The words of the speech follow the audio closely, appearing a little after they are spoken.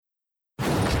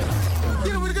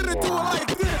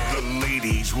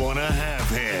DJs wanna have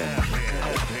him.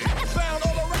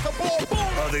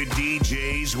 Other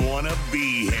DJs wanna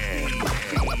be him.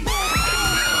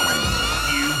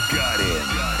 You got it.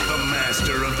 The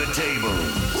master of the table.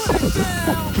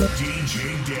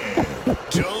 DJ Dev.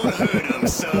 Don't hurt him,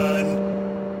 son.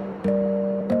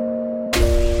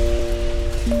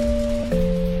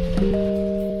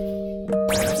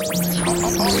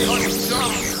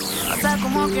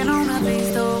 Como que no me has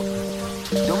visto.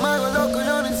 Yo me hago loco y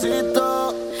yo no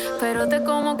insisto, pero te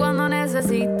como cuando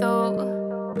necesito.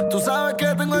 Tú sabes que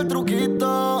tengo el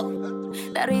truquito.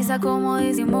 La risa como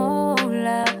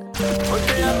disimula,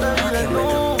 porque ya te vi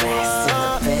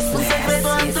desnuda. Un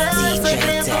secreto entre el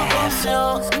secreto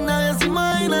conmigo. Nadie se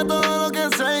imagina todo lo que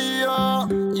sé yo.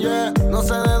 Yeah, no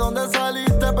sé de dónde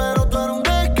saliste, pero tú eres un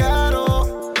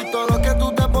descaro. Y todo lo que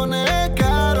tú te pones es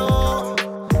caro.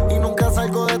 Y nunca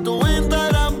salgo de tu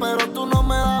Instagram, pero tú no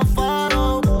me das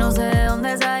faro. No sé de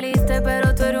dónde saliste,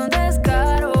 pero tú eres un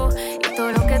descaro. Y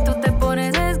todo lo que tú te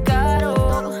pones es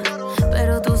caro.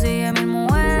 Pero tú sigues mil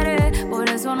mujeres, por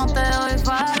eso no te doy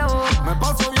faro. Me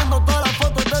paso viendo todas las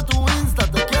fotos de tu Insta.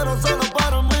 Te quiero solo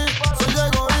para mí. Soy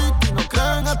egoísta y no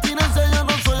creo en abstinencia, yo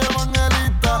no soy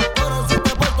evangelista. Pero si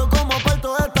te porto como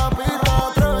puerto de esta pista,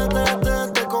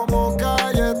 atrévete como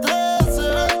calle 13.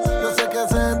 Yo sé que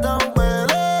se te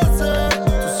humedece.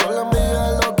 Tú solo envías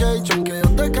el location, que yo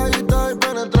te caí y te doy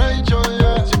penetration,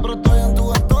 yeah. Siempre estoy en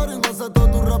tu story, me sé todo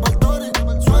tu repertorio.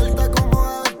 Suelta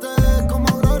como este, como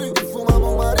Glory. Y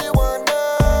fumamos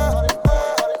marihuana.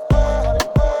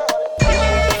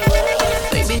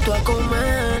 Te invito a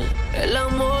comer, el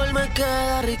amor me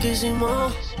queda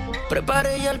riquísimo.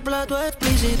 Preparé ya el plato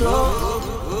explícito.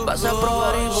 Vas a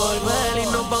probar y volver y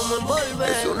nos vamos a envolver.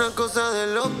 Es una cosa de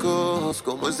locos,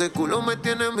 como ese culo me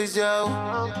tiene enviciado.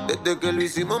 Desde que lo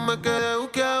hicimos me quedé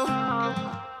buqueado.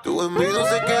 Tus envidios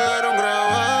se quedaron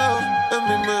grabados en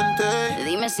mi mente.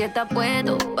 Dime si estás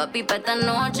puesto, papi, pa' esta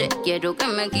noche. Quiero que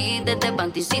me quites este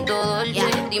panticito dolce.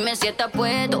 Dime si estás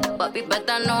puesto, papi, pa'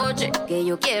 esta noche, que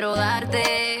yo quiero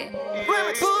darte.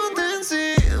 Ponte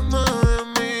encima de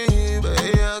mí,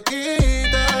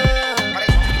 bellaquita.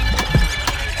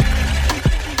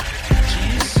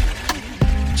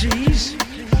 Jeez.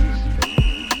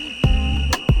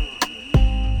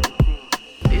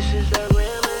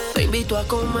 Te invito a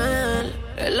comer,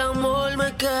 el amor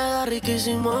me queda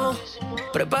riquísimo.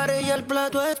 Preparé ya el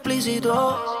plato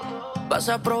explícito. Vas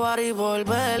a probar y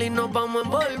volver y nos vamos a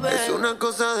envolver. Es una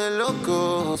cosa de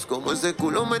locos, como ese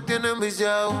culo me tiene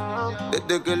enviciado.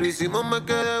 Desde que lo hicimos me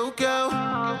quedé buqueado.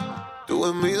 Tus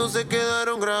envidios se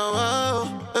quedaron grabados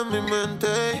en mi mente.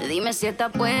 Dime si estás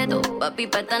puesto, papi,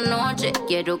 pa' esta noche.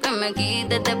 Quiero que me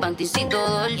quites este panticito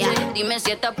dolce. Dime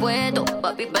si estás puesto,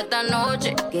 papi, pa' esta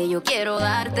noche, que yo quiero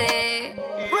darte.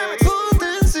 Ponte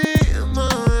encima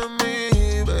de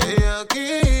mí,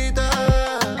 bellaquita.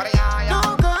 No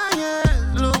calles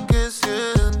lo que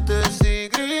sientes y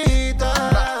grita.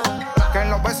 Que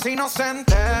los vecinos se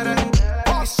enteren.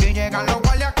 Y si llegan los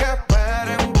guardias que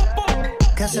esperen.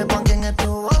 Que sepan quién es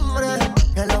tu hombre.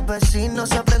 Que los vecinos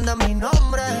se aprendan mi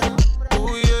nombre.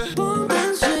 Yeah. Ponte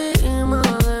encima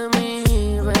de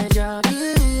mí,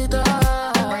 bellaquita.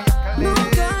 No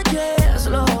calles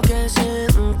lo que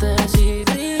sientes y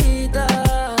grita.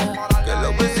 Que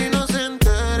los vecinos se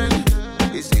enteren.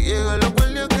 Y si llegan los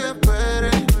guardias que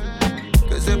esperen.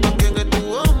 Que sepan quién es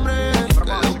tu hombre.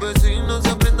 Que los vecinos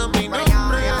se aprendan mi nombre.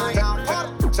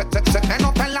 Se te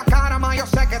nota en la cara, ma, yo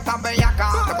sé que estás bellaca.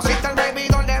 Te pusiste el baby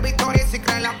doll de Victoria y si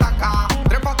crees la ataca.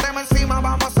 Trépateme encima,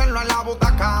 vamos a hacerlo en la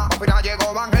butaca. Mira,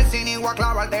 llegó Van Helsing y a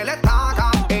clavar de la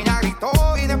estaca. Ella gritó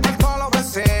y despertó a los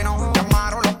vecinos.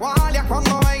 Llamaron los guardias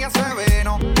cuando ella se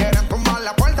vino. Quieren tumbar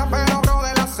la puerta, pero bro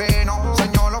de la seno.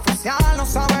 Señor oficial, no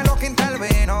sabe lo que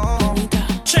intervino.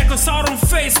 Check us out on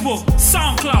Facebook,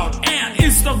 SoundCloud, and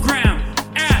Instagram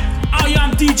at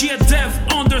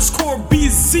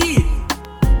IamDJDev_BZ.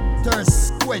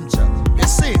 Thirst Quencher. You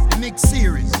see the mix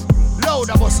series.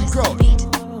 Loud Bossy Crowd.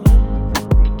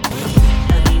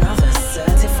 Another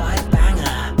certified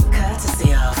banger,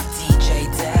 courtesy of DJ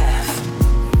Dev.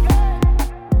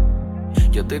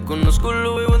 Yo te conozco,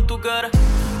 lo veo en tu cara.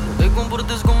 No te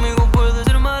comportes conmigo, puedes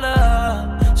ser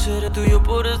mala. Seré tuyo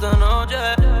por esta noche.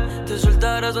 Te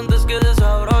soltarás antes que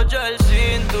desabroche el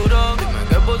cinturón. Dime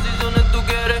qué posiciones tú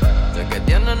quieres. Sé que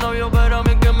tienes novio, pero a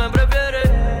mí que me prefieres.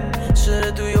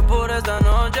 Seré tuyo por esta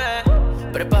noche.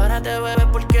 Prepárate, bebé,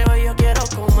 porque hoy yo quiero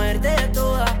comerte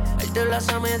toda. Él te las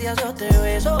a medias, yo te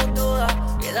beso toda.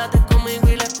 Quédate conmigo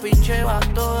y les pinchebas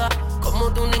toda.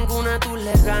 Como tú ninguna, tú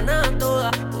les ganas toda.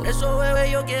 Por eso,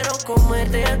 bebé, yo quiero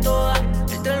comerte toda.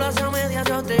 Él te lo hace a medias,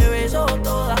 yo te beso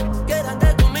toda.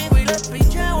 Quédate conmigo y les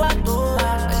pinchebas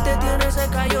toda.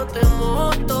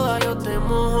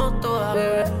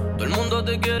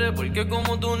 que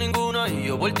como tú ninguna. Y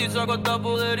yo por ti saco hasta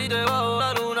poder y te bajo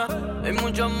la luna. Hay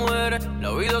muchas mujeres, la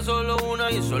vida es solo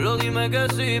una. Y solo dime que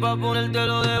sí, pa'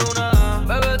 ponértelo de una.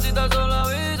 Bebecita solo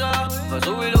avisa, pa'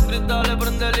 subir los cristales,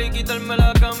 prenderle y quitarme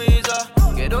la camisa.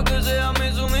 Quiero que seas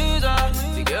mi sumisa.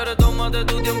 Si quieres tómate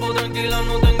tu tiempo tranquila,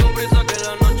 no tengo prisa. Que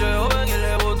la noche es joven y el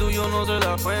ego tuyo no se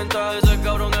da cuenta. Ese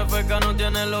cabrón es feca, no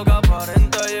tiene lo que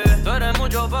aparenta, yeah. Tú eres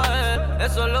mucho pa' él,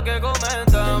 eso es lo que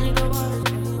comentan.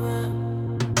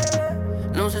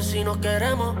 No sé si nos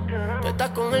queremos. Tú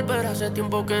estás con él, pero hace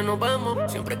tiempo que nos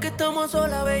vemos. Siempre que estamos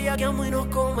solas, bellaqueamos y nos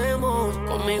comemos.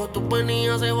 Conmigo tus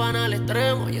penías se van al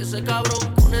extremo. Y ese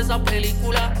cabrón con esa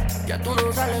película, ya tú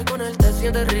no sales con él, te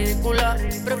sientes ridícula.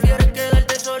 Prefieres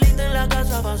quedarte solita en la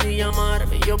casa para así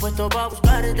llamarme. Y yo puesto pa'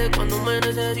 buscarte cuando me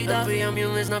necesitas. Envíame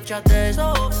un Snapchat de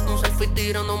eso, un selfie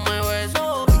tirándome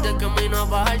besos. Y de camino a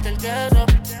bajarte el queso.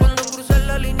 Cuando crucé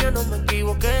la línea no me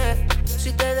equivoqué.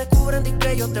 Si te descubren, di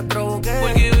que yo te provoqué.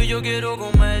 Porque yo quiero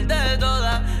comerte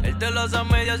toda. Él te lo hace a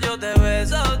medias, yo te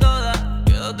beso toda.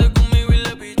 Quédate conmigo y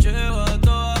le picheo a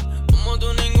todas. Como tú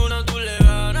ninguna, tú le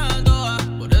ganas a todas.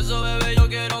 Por eso, bebé, yo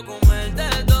quiero comerte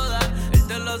toda. Él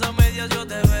te lo hace a medias, yo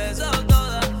te beso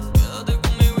toda. Quédate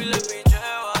conmigo y le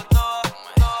picheo a todas.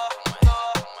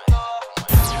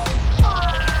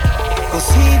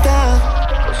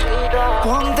 Cosita,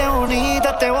 ponte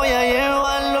bonita, te voy a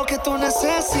llevar lo que tú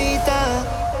necesitas.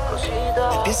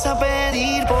 Empieza a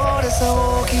pedir por esa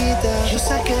boquita. Yo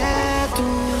sé que tú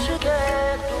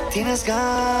tienes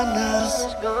ganas.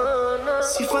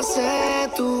 Si fuese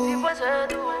tú,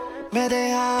 me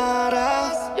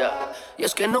dejarás. Y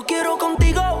es que no quiero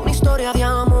contigo una historia de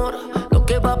amor. Lo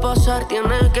que va a pasar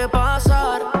tiene que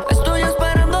pasar. Estoy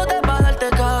esperándote para darte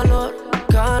calor,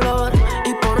 calor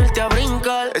y ponerte a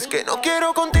brincar. Es que no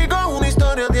quiero contigo una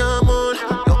historia de amor.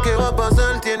 Lo que va a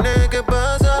pasar tiene que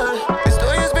pasar.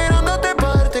 Estoy esperándote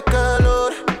para darte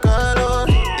calor, calor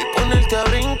y ponerte a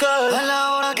brincar. A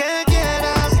la hora que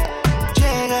quieras,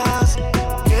 llegas,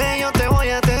 que yo te voy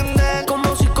a atender.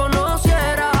 Como si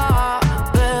conociera,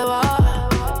 beba,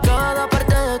 cada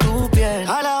parte de tu piel.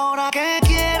 A la hora que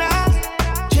quieras,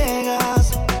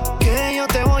 llegas, que yo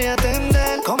te voy a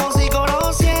atender. Como si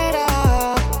conociera,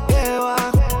 beba,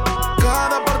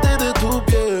 Cada parte de tu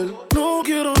piel. No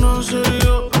quiero nada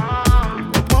serio.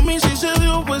 Mami, si se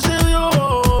dio, pues se dio.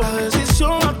 La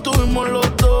decisión la tuvimos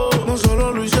los dos. No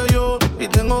solo lo hice yo. Y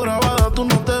tengo grabada tu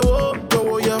no te voy. Yo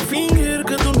voy a fingir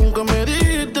que tú nunca me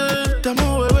dijiste. Te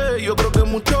amo, bebé, yo creo que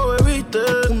mucho bebiste.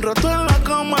 Un rato en la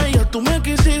cama y ya tú me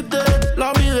quisiste.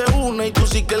 La vi de una y tú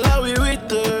sí que la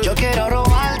viviste. yo quiero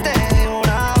robarte de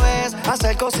una vez.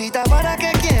 Hacer cositas para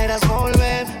que quieras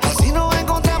volver. Así nos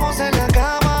encontramos en la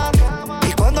cama.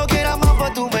 Y cuando quieras más,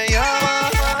 pues tú me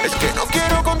llamas. Es que no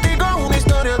quiero contigo una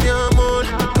historia de amor.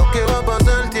 Lo que va a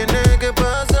pasar tiene que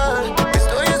pasar.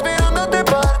 Estoy esperándote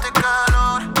para darte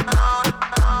calor, calor,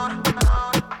 calor,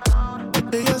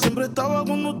 calor. Ella siempre estaba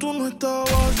cuando tú no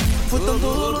estabas. Fue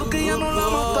tanto dolor que ya no la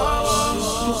mataba.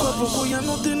 Poco a poco ya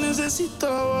no te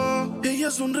necesitaba. Ella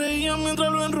sonreía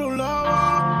mientras lo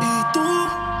enrolaba. Y tú,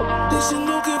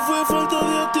 diciendo que fue falta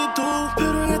de actitud.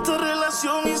 Pero en esta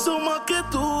relación hizo más que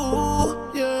tú,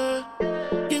 yeah.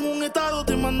 Y en un estado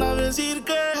te manda a decir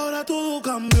que ahora todo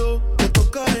cambió. Te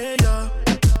toca a ella,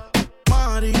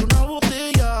 Mari, una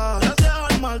botella. Gracias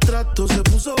al maltrato se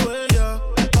puso bella.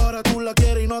 Ahora tú la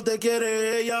quieres y no te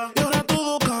quiere ella. Y ahora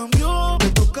todo cambió, te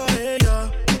toca a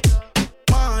ella,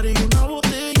 Mari, una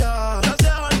botella.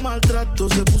 Gracias al maltrato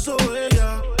se puso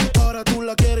bella. Ahora tú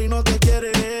la quieres y no te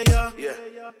quiere ella.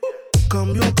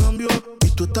 Cambió, cambió y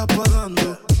tú estás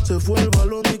pagando. Se fue el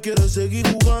balón y quieres seguir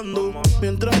jugando.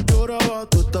 Mientras lloraba,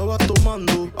 tú estabas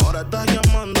tomando. Ahora estás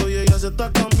llamando y ella se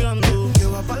está cambiando. Que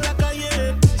va para la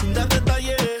calle sin dar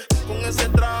detalles. Con ese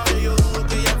traje yo dudo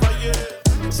que ya fallé.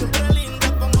 Siempre linda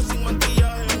como sin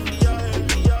maquillaje.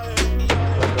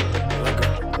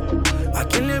 ¿A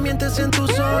quién le mientes en tu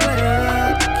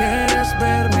soledad? ¿Quieres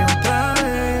verme otra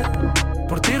vez?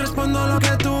 Por ti respondo lo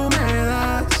que tú me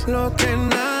das, lo que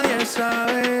nadie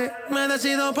sabe. Me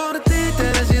decido por ti, te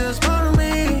decides por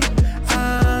mí.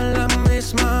 A la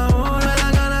misma hora. Me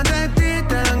dan ganas de ti,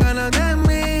 te dan ganas de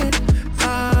mí.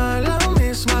 A la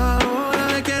misma hora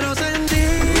me quiero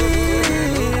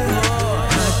sentir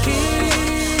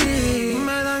aquí.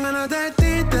 Me dan ganas de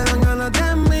ti, te dan ganas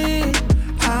de mí.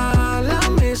 A la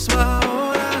misma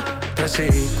hora. 3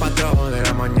 y 4 de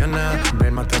la mañana.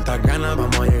 Ven, mate estas ganas,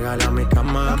 vamos a llegar a mi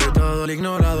cama. Que todo lo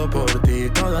ignorado por ti,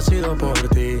 todo ha sido por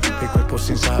ti. Mi cuerpo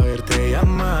sin saber te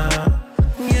llama.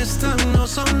 Y estas no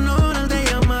son horas de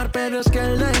llamar, pero es que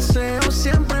el deseo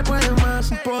siempre puede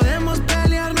más. Podemos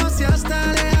pelearnos y hasta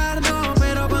alejarnos,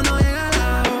 pero cuando llega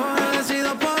la hora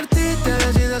decido por ti,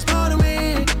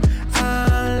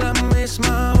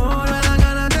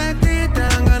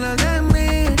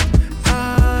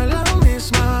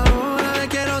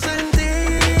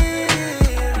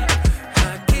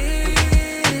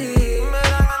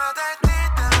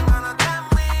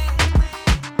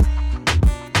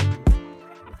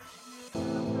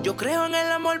 Yo creo en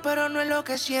el amor, pero no es lo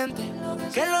que siente.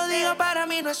 Que lo diga para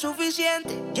mí no es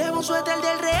suficiente. Llevo un suéter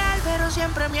del real, pero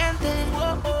siempre miente.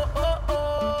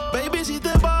 Baby, si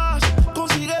te vas,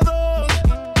 consigue dos.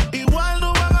 Igual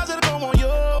no van a ser como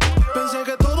yo. Pensé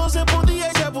que todo se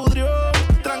podía y se pudrió.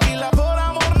 Tranquila, por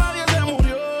amor nadie se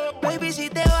murió. Baby, si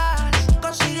te vas,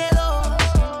 consigue dos.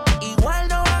 Igual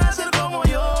no van a ser como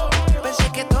yo.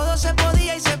 Pensé que todo se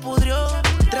podía y se pudrió.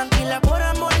 Tranquila, por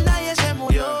amor nadie se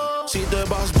murió. Si te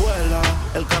vas, vuela.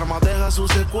 El karma deja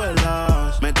sus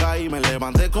secuelas. Me caí, me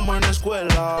levanté como en la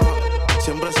escuela.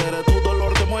 Siempre seré tu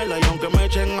dolor de muela. Y aunque me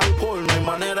echen alcohol, no hay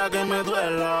manera que me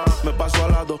duela. Me paso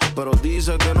al lado, pero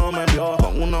dice que no me vio.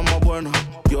 Con una más buena,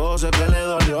 yo sé que le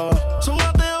dolió. Son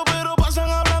ateos, pero pasan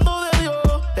hablando de Dios.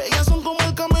 Ellas son como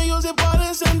el camello, se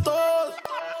parecen todos.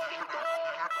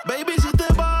 Baby, si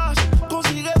te vas,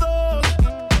 consigue dos.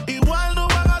 Igual no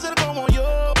van a ser como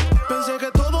yo. Pensé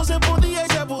que todo se podía y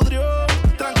se pudrió.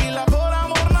 Tranquila, por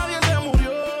amor nadie se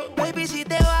murió. Baby, si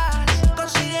te vas,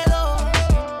 consigue dos.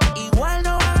 Igual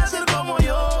no van a ser como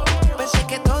yo. Pensé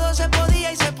que todo se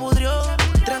podía y se pudrió.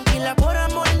 Tranquila, por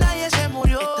amor nadie se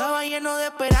murió. Estaba lleno de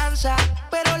esperanza,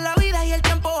 pero la vida y el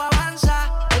tiempo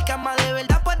avanza. El que ama de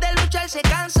verdad pues de luchar se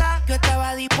cansa. Yo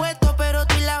estaba dispuesto, pero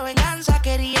tú y la venganza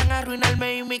querían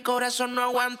arruinarme y mi corazón no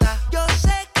aguanta. Yo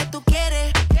sé que tú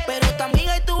quieres, pero tu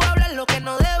amiga y tú hablan lo que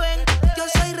no deben. Yo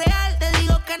soy real, te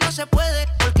digo que no se puede,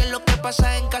 porque lo que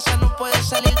pasa en casa no puede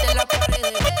salir de la pared.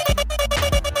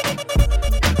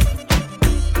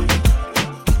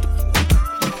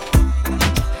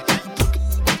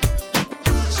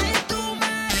 Si tu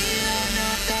marido no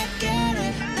te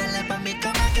quiere, dale pa' mi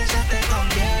cama que eso te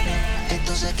conviene.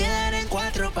 Esto se quedará en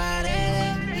cuatro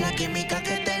paredes. La química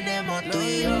que tenemos tú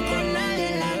y yo con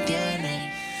nadie la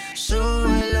tiene.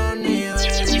 Sube los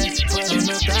niveles, puedo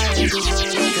notar que tú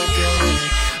sabes lo que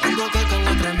quieres. Algo que con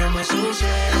otra no me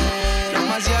sucede.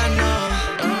 Demasiado no.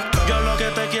 Yo lo que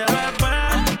te quiero es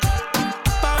ver,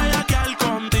 pa' bellaquear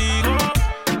contigo.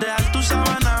 Dejar tus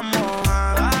sábanas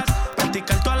mojadas,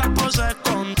 practicar todas las poses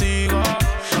contigo.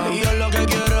 Y yo lo que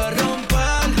quiero es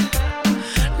romper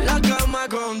la cama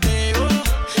contigo.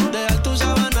 Dejar tus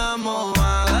sábanas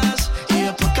mojadas y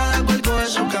después cada cual coge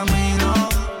su camino.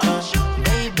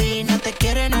 Baby, no te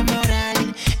quiero enamorar,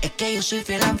 es que yo soy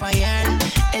fiel a fallar.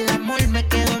 El amor me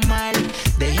quedó mal,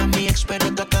 dejé a mi ex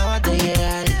pero tú acabas de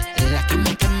llegar. La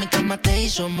química en mi cama te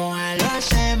hizo mojar. Lo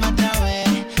hacemos otra vez,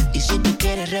 y si tú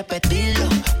quieres repetirlo,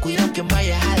 cuida que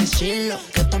vayas a decirlo.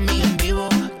 Que tu amigo en vivo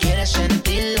quiere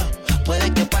sentirlo.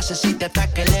 Puede que pase si te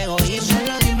ataque el egoísmo.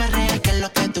 Solo dime real qué es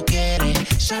lo que tú quieres.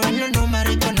 Saber los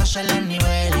números y conocer los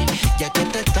niveles. Ya que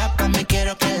te tapas me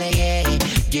quiero que le llegue.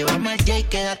 Llévame al J,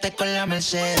 quédate con la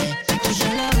Mercedes. Tú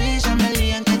solo avísame el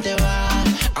día en que te vas.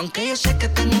 Aunque yo sé que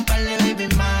tengo un par de baby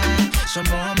más.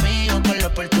 Somos amigos con la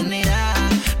oportunidad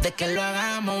de que lo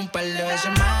hagamos un par de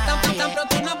veces más. Tan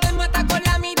pronto nos vemos hasta con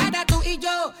la mirada tú y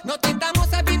yo. No te estamos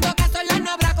sabiendo que a solas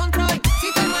no habrá control.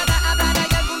 Si tu hermana hablará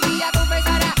y algún día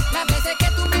confesará las veces que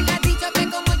tú me has dicho que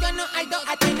como yo no hay dos.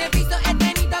 A ti en el piso he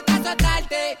tenido que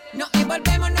azotarte. Nos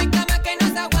envolvemos, no hay cama que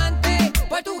nos aguante.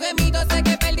 Por tu gemido sé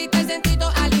que perdiste el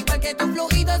sentido. Al igual que tus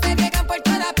fluidos se riegan por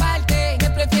toda parte. Me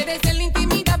prefieres en la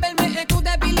intimidad, verme en tu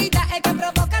debilidad. El que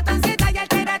provoca tu ansiedad y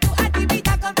altera tu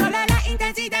actividad. Controla la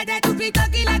intensidad de tu grito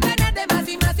y las ganas de más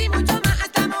y mucho más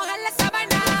hasta mojar la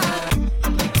sábana.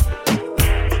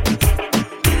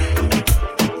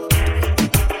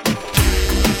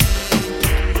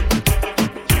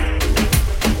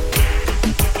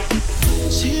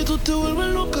 Si tú te vuelves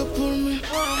loca por mí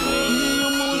y yo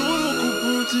me vuelvo loco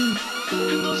por ti,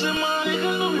 entonces maneja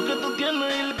el novio que tú tienes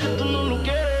y el que tú no lo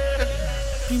quieres.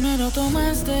 Primero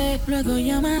tomaste, luego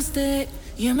llamaste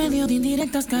y en medio de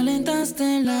indirectas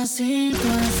calentaste la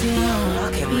situación.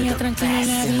 Y ya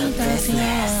tranquila en la habitación.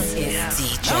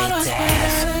 No lo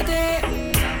esperaba de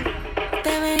ti.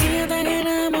 Te veía tan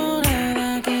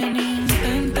enamorada que ni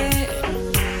intenté.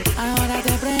 Ahora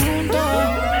te pregunto,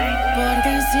 ¿por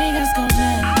qué sigues con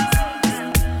él?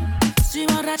 Si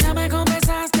borracha me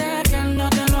confesaste que él no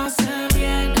te lo hace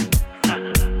bien.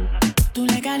 Tú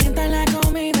le calientas la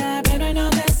comida, pero él no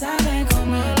te sabe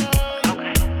comer.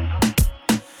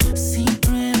 Si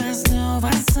pruebas no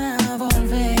vas a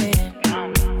volver.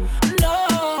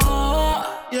 No.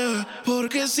 Yeah,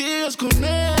 porque sigues con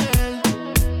él.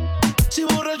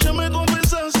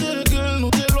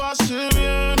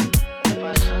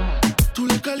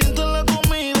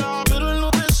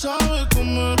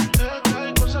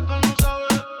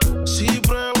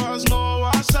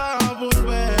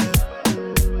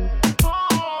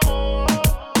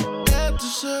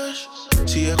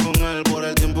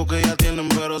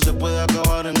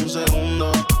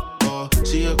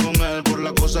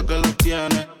 cosas que los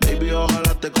tiene. Baby,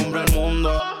 ojalá te compre el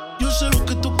mundo. Yo sé lo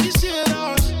que tú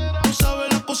quisieras. Tú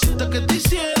sabes las cositas que te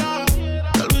hiciera.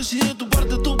 Tal vez si de tu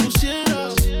parte tú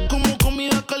pusieras, como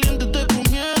comida caliente te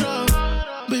comiera.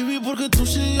 Baby, porque tú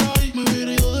sigues ahí, me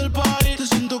hubiera ido del party. Te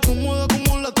siento cómoda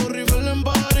como la Torre Eiffel en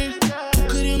París. Tú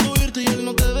queriendo irte y él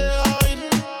no te deja ir.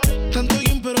 Tanto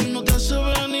bien, pero él no te hace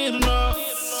venir, no.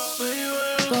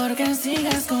 Porque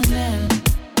sigas con él.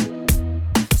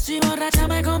 Si borracha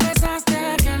me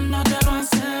confesaste que él no te lo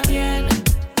hace bien.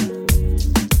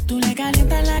 Tú le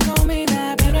calientas la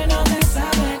comida, pero él no te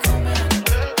sabe comer.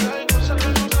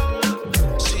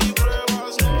 Si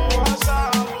pruebas no vas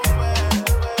a volver.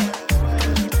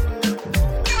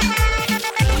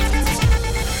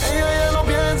 Ella ya no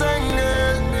piensa en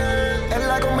él. Él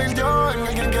la convirtió en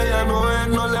alguien que ya no es.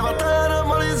 No le va a estar a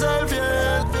morir ser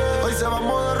fiel. Hoy se va a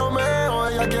modo Romeo,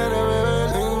 ella quiere beber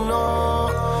y no.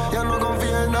 Ya no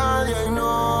confía en nadie y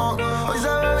no. Hoy se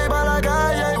bebe para la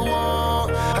calle y wow.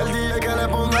 El DJ que le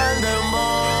ponga el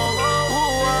dembow.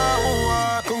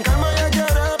 Con calma ella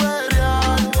quiere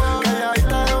pelear.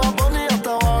 Calladita de Bad Bunny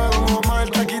hasta abajo en Omar.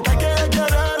 Taquita que ella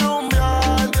quiere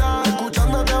rumbear.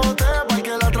 Escuchándote boté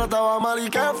porque la trataba mal y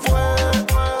que fue.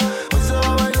 Hoy se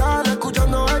va a bailar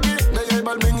escuchando X de J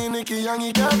Balvin y Nicky Jam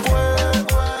y que fue.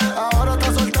 Ahora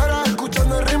está soltera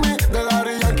escuchando el remix de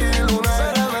Daddy Yankee y Luna.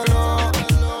 Cerebelo,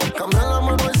 cambiar el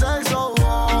amor por sexo.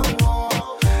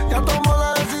 Ya tomó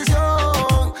la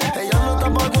decisión. Ella no está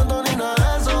pa' cuento ni nada de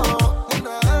eso.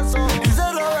 Y se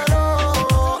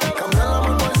reveló, cambiar el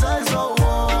amor por sexo.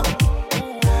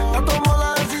 Ya tomó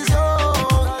la decisión.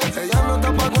 Ella no está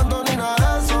pa' cuento ni nada de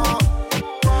eso.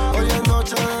 Hoy es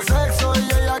noche de sexo y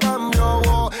ella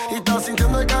cambió. Y está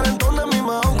sintiendo el calentón de mi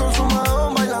mahón con su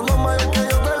mahón. Bailando mayor que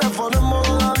yo, teléfono en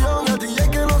modo de avión. El DJ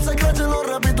que no se crache, no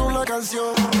repito una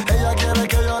canción. Ella quiere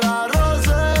que yo la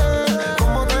roce.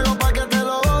 Como te digo pa' que te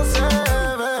lo goce,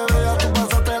 bebé. Ya tú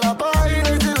pasaste la página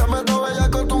y si la meto bella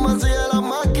con tu man sigue la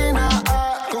máquina.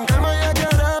 Con calma ella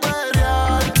quiere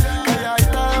pelear.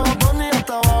 Calladita de Bad Bunny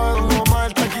hasta abajo en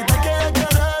Omar. Taquita que ella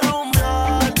quiere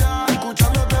rumbear.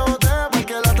 Escuchándote boté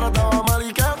porque la trataba mal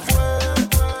y que fue.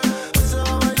 Hoy se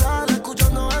va a bailar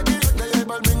escuchando X de J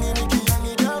Balvin y Nicky Jam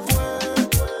y que fue.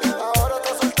 Ahora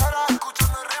está soltera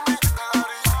escuchando el remix de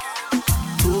Daddy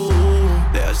Yankee. Tú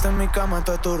dejaste en mi cama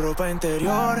toda tu ropa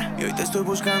interior y hoy te estoy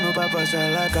buscando pa'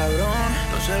 pasarla, cabrón.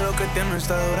 No sé lo que tiene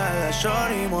esta dura la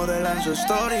shorty, modelan su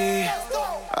story.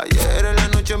 Ayer en la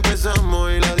noche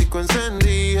empezamos y la disco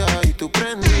encendía y tú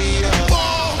prendías.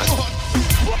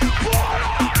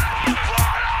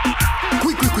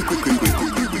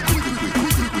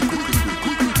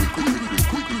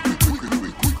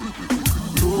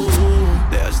 Tú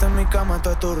dejaste en mi cama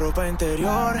toda tu ropa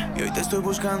interior y hoy te estoy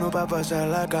buscando pa'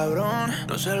 pasarla, cabrón.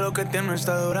 No sé lo que tiene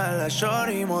esta dura la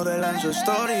shorty, modelan su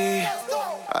story.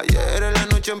 Ayer en la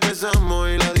noche empezamos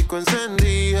y la disco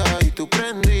encendía y tú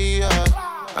prendías.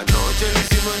 Anoche lo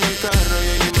hicimos en el carro y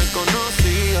ella ni me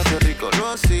conocía. Qué rico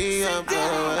lo hacía,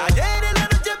 bebé. Ayer en la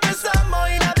noche empezamos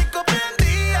y la disco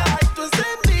prendía y tú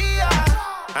encendías.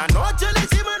 Anoche lo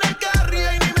hicimos en el carro y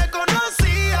ella ni me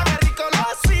conocía. Qué rico lo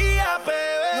hacía,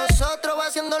 bebé. Nosotros va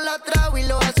haciendo la traba y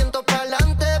los asientos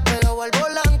pa'lante, pegado al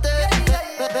volante.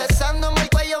 Besándome el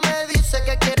cuello me dice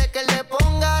que quiere que le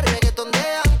ponga reggaetón de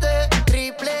antes.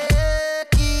 Triple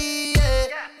X,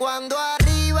 cuando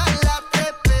arriba en la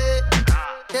trepe.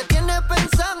 Te tienes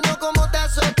pensando cómo te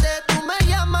azoté. Tú me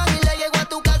llamas y le llego a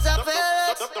tu casa,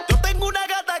 FedEx. Yo tengo una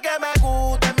gata que me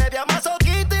gusta, media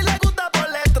masoquita y le gusta por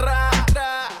letra.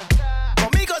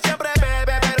 Conmigo siempre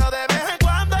bebe, pero de vez en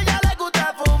cuando ella le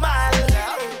gusta fumar.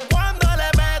 Cuando le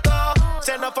meto,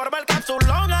 se nos forma el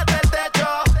capsulón hasta el techo.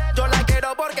 Yo la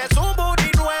quiero porque es un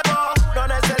booty nuevo. No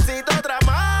necesito otra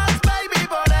más, baby,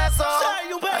 por eso.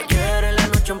 Ayer en la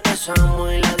noche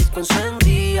empezamos y la disco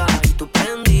encendía y tú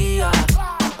prendías.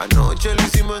 Anoche lo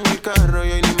hicimos en el carro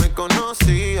y ella ni me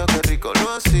conocía. Qué rico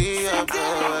lo hacía,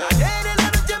 bebé. Ayer en la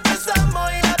noche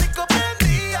empezamos y la disco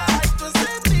prendía y tú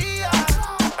encendías.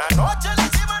 Anoche lo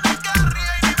hicimos en el carro y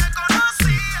ella ni me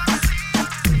conocía.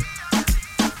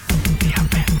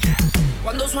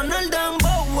 Cuando suena el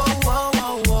dembow, wow, wow,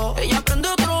 wow, wow. Ella prende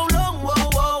otro blon, wow,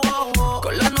 wow, wow, wow.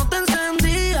 Con la nota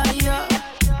encendida, ya.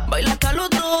 Baila hasta el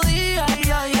otro día,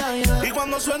 ya, ya, ya. Y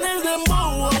cuando suena el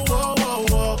dembow, wow, wow, wow,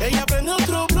 wow. Ella prende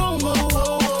otro blon, wow,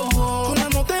 wow, wow, wow. Con la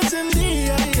nota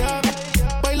encendida, ya.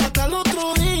 Baila hasta el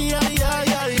otro día, ya,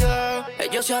 ya, ya.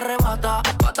 Ella se arrebata,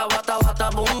 bata, bata, bata,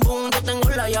 boom, boom. Yo tengo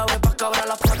la llave pa' cabrar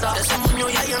la pata. Ese moño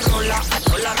ya enrola,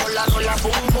 rola, rola, rola,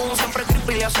 boom, boom. Siempre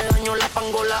creepy le hace daño la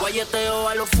pangola. Guayeteo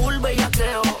a lo full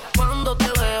bellaqueo. Cuando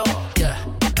te veo, yeah.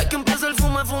 Hay que empieza el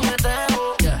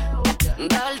fumeteo, yeah.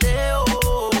 Daldeo.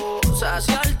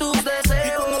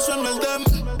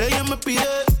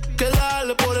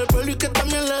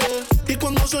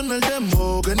 con el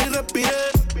dembow, que ni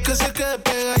respire, que se quede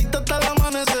pegadita hasta el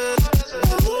amanecer.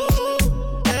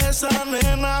 Esa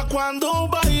nena cuando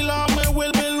baila me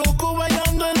vuelve loco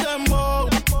bailando el dembow.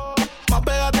 Más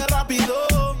pégate rápido,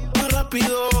 más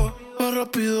rápido, más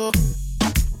rápido.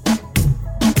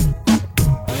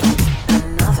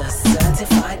 Another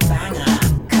certified banger,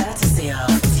 courtesy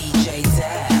of DJ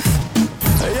Def.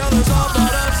 Ella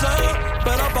desaparece,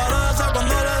 pero aparece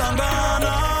cuando le dan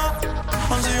ganas.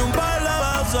 Han sido un par de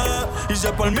veces y si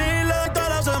es por miles toda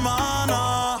la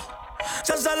semana.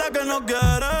 Se hace la que no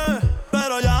quiere,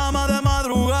 pero llama de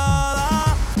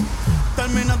madrugada.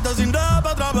 Terminaste sin rap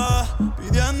otra vez,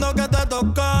 pidiendo que te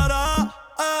tocara.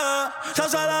 Se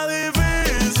hace la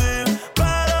difícil,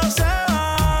 pero se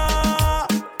va.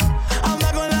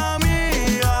 Anda con la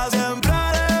amiga, siempre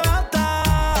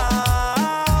arrebatada,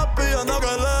 pidiendo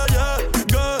que le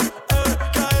llegue,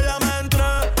 que ella me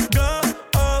entregue,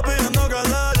 pidiendo que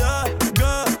le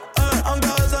llegue, aunque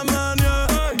a veces me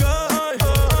niegue.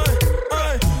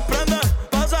 Prende,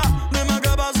 pasa, dime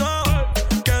qué pasó.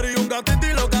 Quería un gatito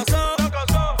y lo casó.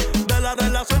 De las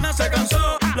relaciones se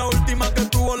cansó. La última que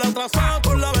tuvo la atrasó.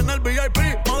 Tú la ves en el VIP,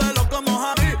 modelo como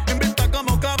Javi, invita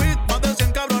como Kavit. Más de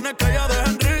 100 cabrones que ella deja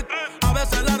en rit. A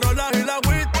veces la rola y la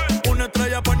wit. Una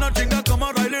estrella pues no chinga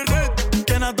como Riley Reid.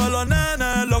 Tiene a todos los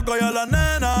nenes locos y a las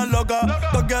nenas locas.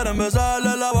 Todos quieren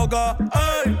besarle la boca.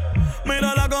 Ey,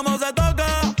 mírala cómo se toca.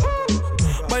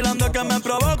 Bailando es que me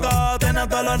provoca. Tiene a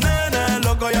todos los nenes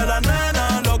locos y a las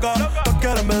nenas locas. Todos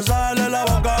quieren besarle la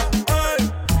boca.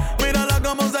 Ey, mírala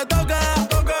cómo se toca.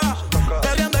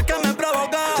 Bebiendo es que me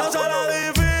provoca. Se hace la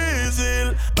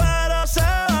difícil, pero se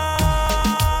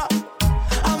va.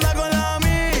 Anda con la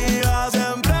amiga,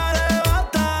 siempre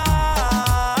arrebatada,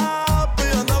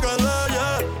 pidiendo que le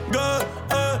llegue,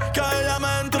 que ella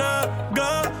me entregue,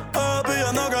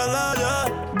 pidiendo que le llegue,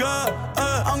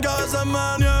 aunque a veces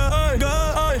me niegue.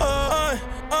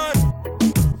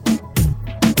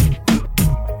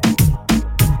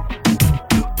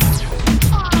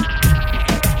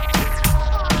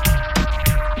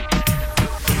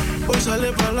 Hoy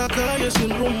sale pa' la calle sin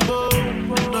rumbo,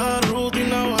 la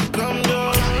rutina va a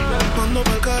cambiar. Mando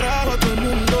pa'l carajo a todo el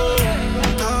mundo,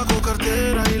 taco,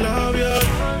 cartera y labial.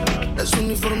 Ese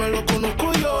uniforme lo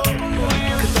conozco yo,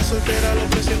 que está soltera lo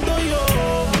presento yo.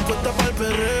 Puesta pa'l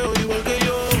perreo igual que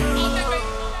yo.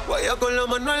 Guaya con la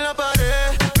mano en la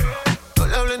pared, no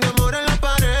le hablen de amor en la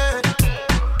pared.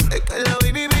 Es que la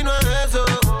baby vino a eso,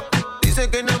 dice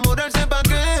que enamorarse pa'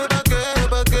 qué, pa' qué,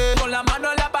 pa' qué. Con la mano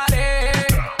en la pared,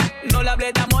 no le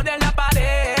hablé de amor en la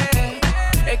pared.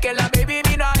 Es que la baby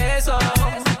vino a eso,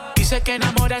 dice que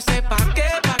enamorarse pa' qué,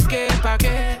 pa' qué, pa'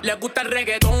 qué. Le gusta el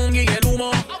reggaetón y el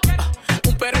humo,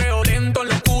 un perreo lento en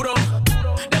lo oscuro.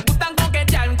 Le gustan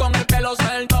coquetear con el pelo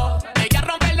suelto. Ella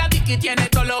rompe la disc y tiene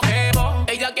todos los jevos.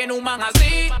 Ella tiene un man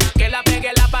así, que la pegue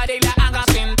en la pared y la haga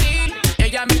sentir.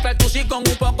 Ella me pertusí con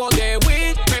un poco de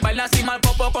weed. Me baila así mal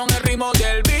popo con el ritmo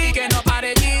del beat. Que no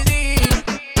pare Gigi.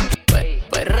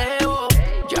 Perreo,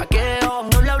 yaqueo,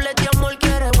 no le hables de amor,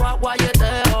 quiere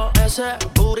guayeteo. Ese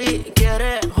booty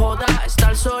quiere joda,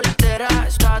 estar soltera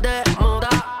está de moda.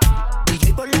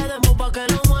 DJ ponle demo pa' que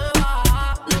lo mueva,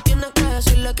 no tienes que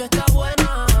decirle que está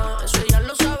buena. Eso ella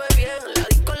lo sabe bien, la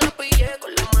disco la pillé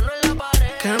con la mano en la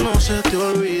pared. Que no se te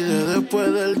olvide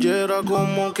después del Yera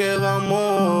cómo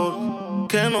quedamos.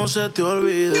 Que no se te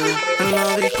olvide en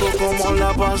la disco cómo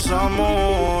la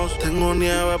pasamos. Tengo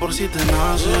nieve por si te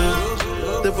nace.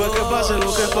 Después que pase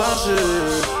lo que pase,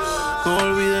 no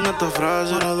olviden esta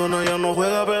frase. Maradona ya no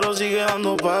juega pero sigue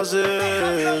dando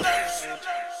pases.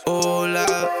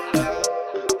 Hola,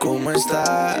 ¿cómo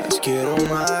estás? Quiero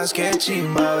más que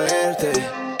chimba verte.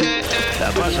 La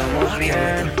pasamos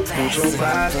bien, mucho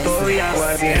pasto y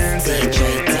aguardiente.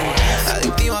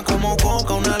 Adictiva como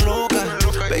coca, una loca.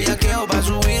 Bellaqueo pa'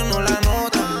 subirnos la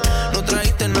nota. No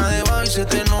trajiste nada de baile y se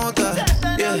te nota.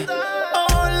 Yeah.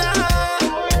 Hola,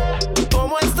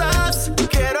 ¿cómo estás?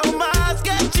 Quiero más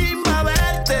que chimba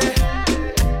verte.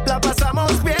 La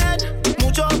pasamos bien,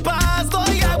 mucho pasto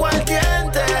y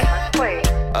aguardiente.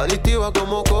 Adictiva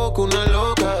como coco, una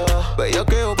loca.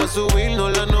 Bellaqueo pa'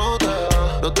 subirnos la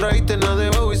nota. No trajiste nada de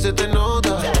bajo y se te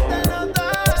nota.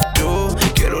 Yo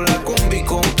quiero la combi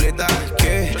completa.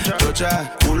 Que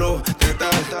chocha, culo, teta.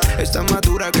 Está más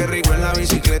dura que rico en la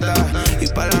bicicleta. Y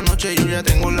para la noche yo ya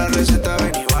tengo la receta.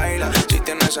 Ven y baila. Si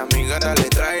tienes amiga, dale,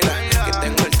 tráela. Que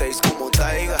tengo el taste como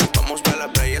Taiga. Vamos para la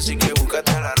playa, así que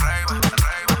búscate la raiva.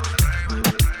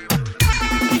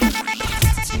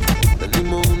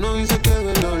 Venimos uno y se quedó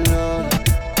el olor.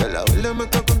 Que la verde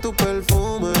mezcla con tu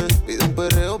perfume. Pide un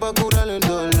perreo pa' curar el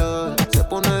dolor. Se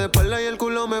pone de espalda y el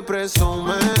culo me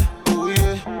presume. Uy,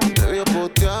 te había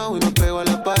posteado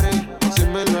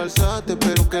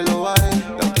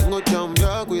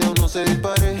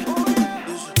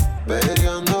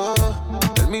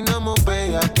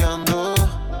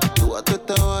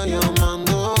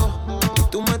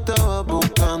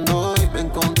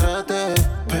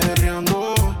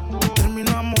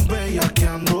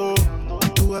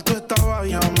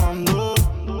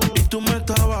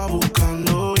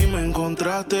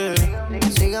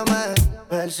dígate. Sígueme,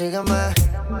 persígueme,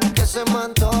 que se me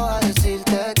antoja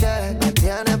decirte que me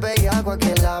tienes bellaco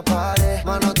aquí en la pared,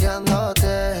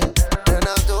 manoteándote.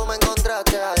 Nena, tú me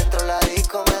encontraste adentro la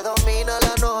disco, me domina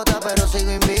la nota, pero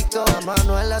sigo invicto. La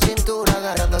mano en la cintura,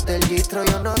 agarrándote el gistro.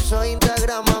 Yo no soy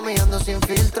Instagram, mami, ando sin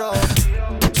filtro.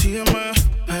 Sígueme,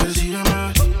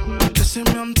 sígueme, que se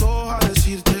me antoja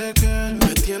decirte que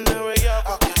me tienes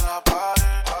bellaco aquí en la pared.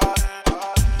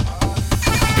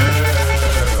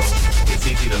 It's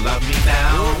easy to love me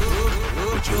now.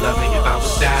 Would you love me if I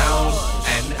was down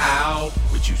and out?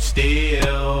 Would you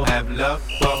still have love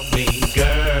for me,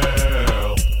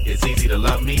 girl? It's easy to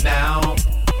love me now.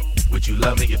 Would you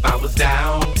love me if I was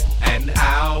down and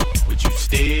out? Would you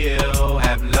still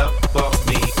have love for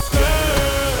me,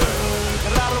 girl? Qué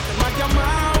raro que me has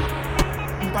llamado,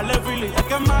 un par de filis he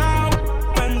quemado,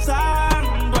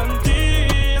 pensando en ti.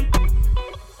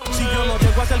 Si yo no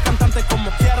llego a ser cantante como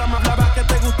quiera, me hablabas que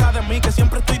te gusta de mí, que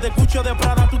siempre estoy de Gucci o de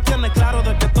Prada. Tú tienes claro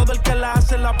de que todo el que la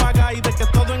hace la paga y de que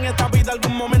todo en esta vida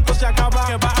algún momento se acaba.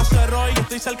 ¿Qué vas a hacer hoy?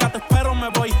 Estoy cerca, te espero, me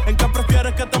voy. ¿En qué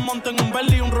prefieres que te monten un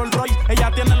Bentley y un Rolls Royce?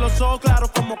 Ella tiene los ojos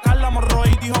claros como Carla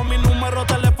Morroy. Dijo mi número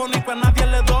telefónico a nadie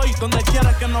le doy. Donde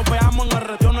quieras que nos veamos en el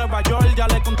retiro Nueva York. Ya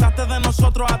le contaste de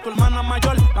nosotros a tu hermana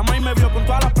mayor. La maíz me vio con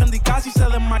todas las prendicas y se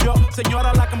desmayó.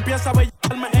 Señora, la que empieza a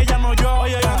bellarme, ella no yo.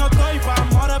 Oye, yo no estoy pa'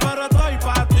 amores, pero estoy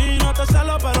pa' ti. No te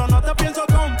celo, pero no te pienso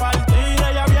compartir.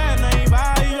 Ella viene y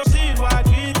va y yo sigo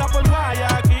aquí. Está por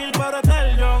Guayaquil, pero es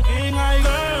del John King. Ay,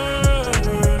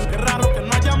 girl, qué raro que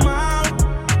no haya llamado.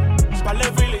 Un par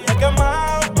de filis he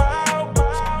quemado.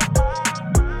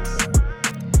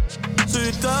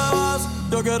 Si te vas,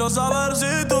 yo quiero saber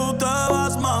si tú te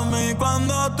vas, mami.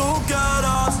 Cuando tú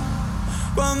quieras,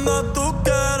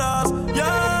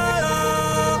 yeah,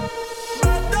 yeah.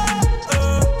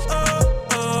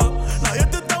 Nadie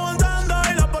te está aguantando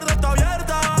y la puerta está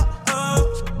abierta.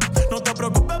 No te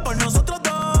preocupes por nosotros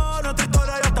dos, nuestra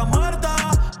historia ya está muerta.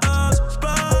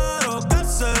 Espero que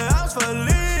seas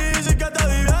feliz y que te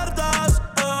diviertas.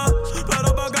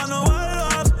 Pero pa' que no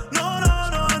vuelvas, no, no,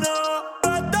 no, no.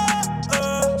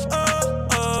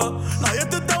 Nadie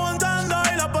te está aguantando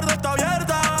y la puerta está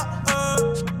abierta.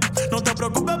 No te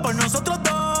preocupes por nosotros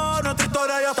dos, nuestra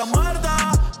historia ya está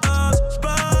muerta.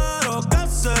 Espero que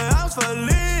seas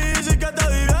feliz y que te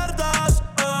diviertas.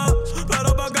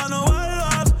 Pero pa' que no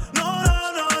vuelvas, no,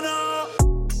 no, no, no.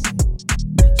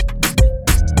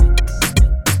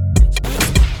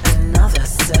 Another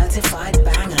certified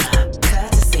banger,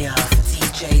 courtesy of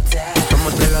DJ Dev.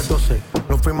 Somos de las 12,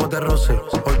 nos fuimos de roce.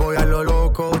 Hoy voy a lo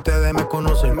loco, ustedes me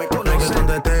conocen. Reggaeton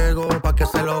de Tego, pa' que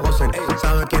se lo gocen.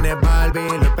 Saben quién es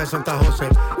Barbie, les presenta José.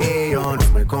 Y yo no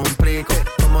me complico,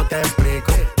 ¿cómo te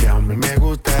explico? Que a mí me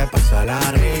gusta pasarla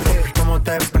rico. ¿Cómo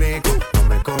te explico? No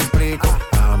me complico,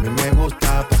 a mí me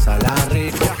gusta pasarla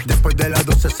rico. Después de las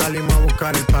 12 salimos a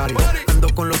buscar el party.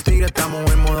 Ando con los tigres, estamos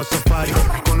en modo safari.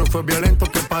 Con un fue violento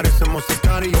que parecemos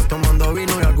sicarios. Tomando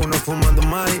vino y algunos fumando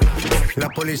mari. La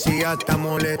policía está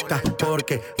molesta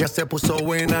porque ya se puso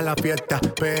buena la fiesta.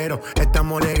 Pero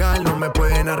estamos legal, no me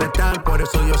pueden arrestar. Por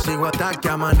eso yo sigo hasta que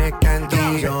amanezca en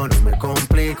ti. Yo no me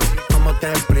complico, ¿cómo te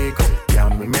explico? Que a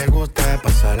mí me gusta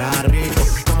pasarla rico.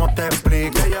 ¿Cómo te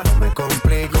explico? No me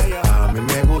complico, a mí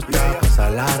me gusta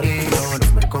pasarla rico.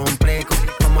 No me complico,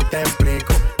 ¿cómo te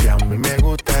explico? Que a mí me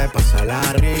gusta pasarla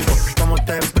rico. ¿Cómo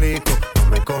te explico? No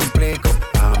me complico,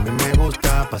 a mí me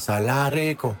gusta pasarla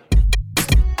rico.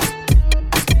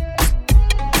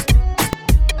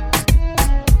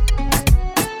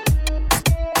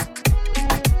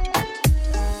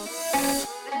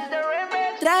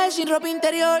 Traje sin ropa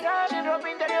interior.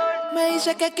 Me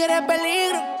dice que quiere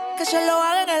peligro, que se lo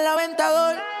haga en el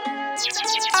aventador.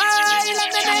 Ay, la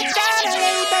nena es cara,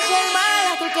 le gusta ser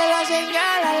mala, porque la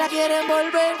señala, la quieren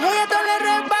volver. Ella todo le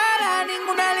repara,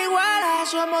 ninguna le iguala.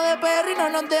 Somos de perro y no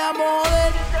nos dejamos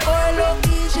joder. Cógelo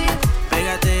easy,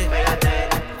 pégate,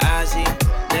 así,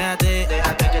 déjate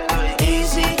que estoy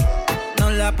easy.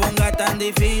 No la pongas tan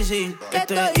difícil, que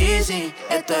esto es easy,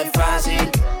 esto es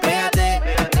fácil. Pégate,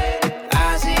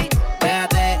 así,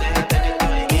 déjate que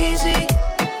estoy easy.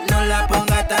 No la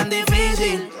pongas tan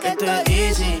difícil, que esto es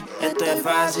easy, esto es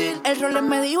fácil. El rol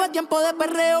me dijo a tiempo de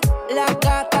perreo. La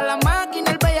gata, la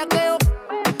máquina, el bellaqueo.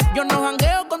 Yo no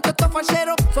jangueo con todos estos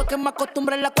falseros. Fue que me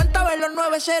acostumbré en la cuenta a ver los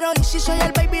 9-0. Y si soy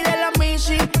el baby de la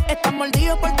Missy, están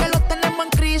mordidos porque los tenemos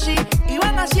en crisis.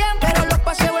 Iban a 100 pero los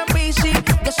paseo en bici.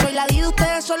 Yo soy la Dida,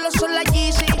 ustedes solo son la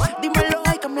Yeezy. Dímelo,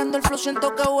 ay, cambiando el flow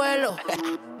siento que vuelo.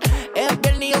 Es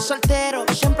viernes y yo soltero.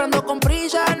 Siempre ando con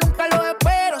prisa, nunca lo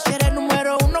espero. Si eres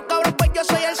número 1, cabrón, pues yo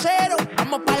soy el 0.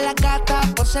 Vamos pa' la gata,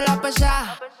 ponse la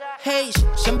pesada. Hey,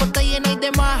 siempre te llena y de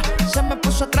quiere más. Se me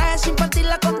puso traje sin partir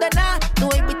la condena. Tu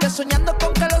baby está soñando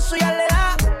con que lo suya le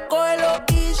da. Cógelo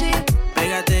easy.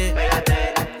 Pégate,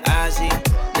 así,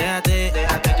 déjate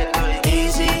que estoy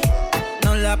easy.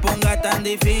 No la pongas tan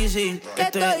difícil, que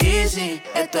esto es easy,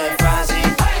 esto es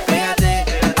fácil. Pégate,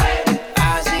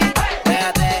 así,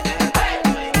 déjate,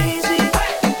 easy.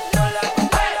 No la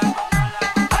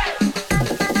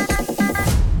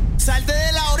Salte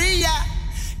de la orilla,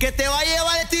 que te va a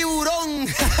llevar el tiburón.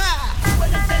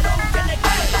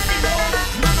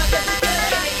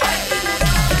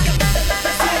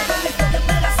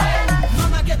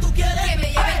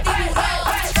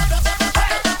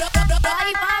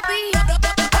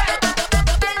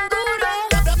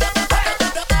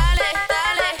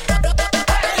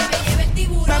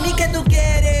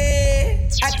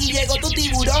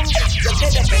 Yo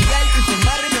quiero pelear y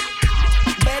fumarme,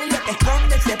 ver lo que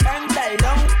esconde ese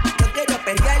pantalón. Yo quiero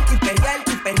pelear y pelear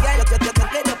y pelear. Yo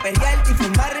quiero pelear y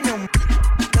fumarme un.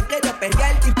 Yo quiero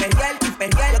pelear y pelear y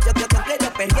pelear. Yo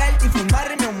quiero pelear y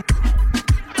fumarme un.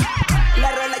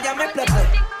 La rola ya me explotó.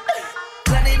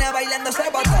 La nena bailando se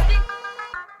botó.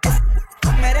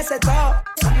 Merece todo,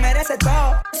 merece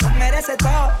todo, merece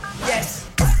todo. Yes.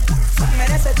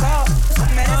 Merece todo,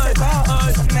 merece todo,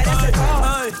 merece todo.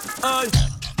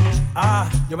 Ah,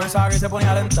 yo pensaba que se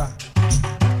ponía lenta.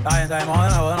 Está bien, vamos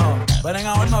de nuevo. Ven en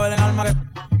alma que...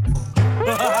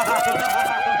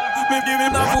 Mi Jimmy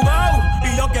está jugado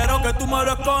y yo quiero que tú me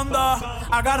lo escondas.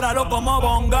 Agárralo como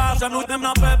bonga. Se anuncia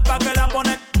una pepa que la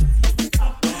pone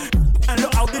en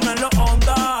los Audi, en los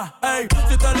Honda. Ey,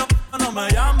 si te lo no me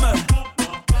llames,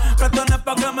 que esto no es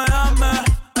pa' que me ames.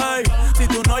 Ey, si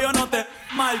tú no, yo no te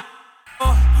mal.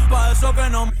 Pa' eso que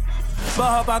no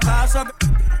baja pa' casa que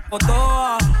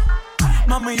toa.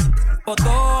 Mami,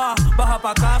 toa. Baja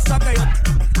pa' casa que yo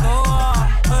toa.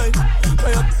 Ey,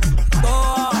 que yo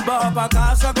toa. Baja pa'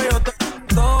 casa que yo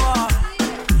toa.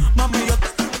 Mami, yo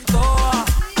toa.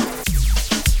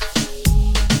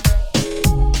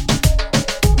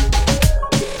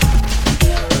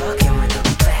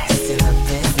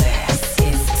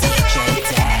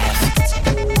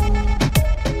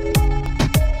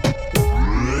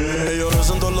 Ellos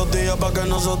rezan todos los días pa' que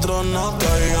nosotros no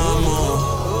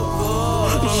caigamos.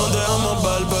 No nos dejamos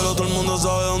ver, pero todo el mundo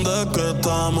sabe dónde es que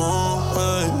estamos.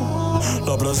 Ey.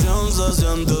 La presión se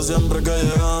siente siempre que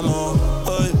llegamos.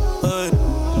 Ey, ey.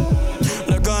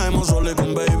 Le caemos solo y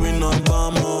con baby nos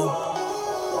vamos.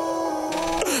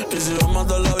 Y si vamos a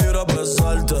dar la vibra, pues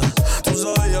salte. Tú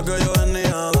sabías que yo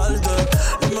venía a darte.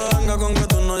 No me venga con que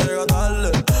tú no llegas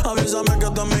tarde. Avísame que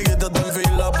tu amiguita está en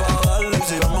fila para darle. Y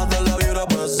si vamos a dar la vibra,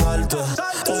 pues salte.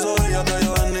 Tú sabías que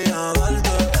yo venía a darte.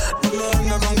 No me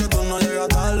venga con que tú no llegas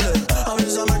tarde.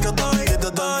 Avísame que tu amiguita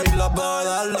está en fila para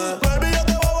darle. Baby, yo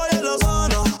te voy a bailar la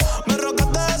zona. Me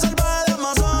rocaste de salvaje de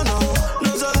Amazonas.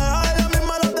 No se deja, ella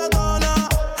misma no te atona.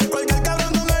 Cualquier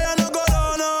cabrón con ella no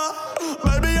corona.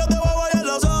 Baby, yo te voy a bailar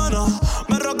la zona.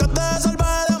 Me rocaste de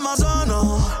salvaje de Amazonas.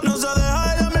 No se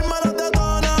deja, ella misma no te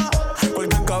atona.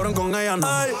 Cualquier cabrón con ella no.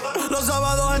 Ay, los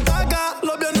sábados en taca,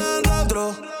 los viernes en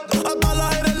retro. Hasta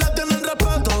las aires le tienen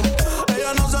respeto.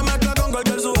 Ella no se mezcla con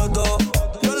cualquier sujeto.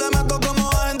 Yo le meto como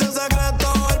agente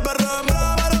secreto. El perro en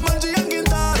brava, el manchilla en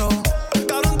Quintero.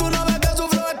 Cabrón, tú no ves que su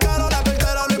flow es caro. La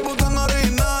cartera Louis Vuitton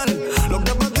original. Lo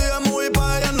que para ti es muy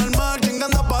pa' ella normal.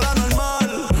 Chingando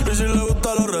paranormal. Y si le gusta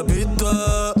lo repite.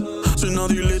 Si no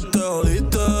diliste,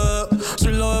 jodiste. Si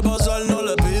lo ve pasar, no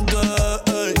le pite.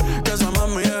 Ey, que esa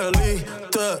mami es elite.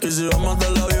 Y si vamos a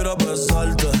dar la vibra, pues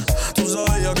salte. Tú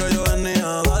sabías que yo venía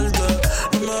a darte.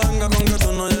 No me venga con que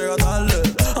tú no llegas tarde.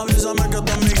 Avísame que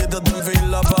tu amiguita está en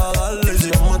fila para darle. Y si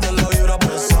vamos a dar la vibra,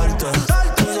 pues salte.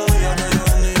 Tú sabías que yo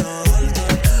venía a darte.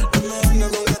 No me venga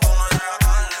con que tú no llegas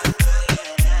tarde.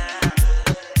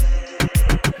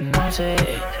 No sé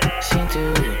si tú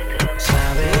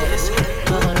sabes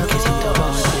todo lo que siento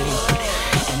por ti.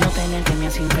 El no tenerte me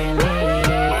hace infeliz.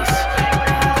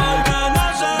 Porque no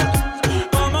sé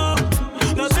cómo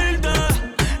decirte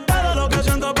todo lo que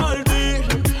siento por ti.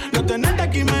 No tenerte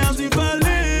aquí me hace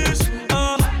infeliz.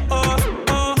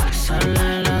 Solo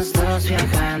los dos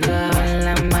viajando en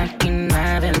la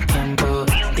máquina del tiempo,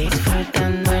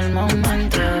 disfrutando el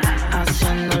momento,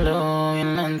 haciéndolo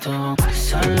bien lento.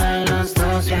 Solo los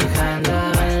dos viajando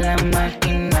en la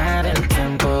máquina del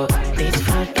tiempo,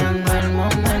 disfrutando el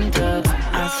momento,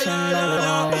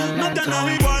 haciéndolo bien No lento. te no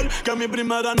igual que mi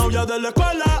primera novia de la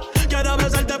escuela. Quiero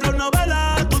besarte flor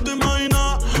novela. Tú te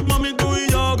imaginas, mami, tú y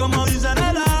yo, como dice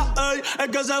Nela. Ey, es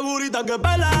que segurita que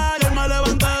pela. Y él me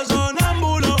levanté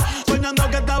sonámbulo, soñando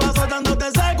que estaba soltándote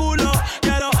ese culo.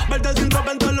 Quiero verte sin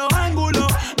ropa en todos los ángulos.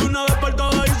 De una vez por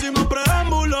todas hicimos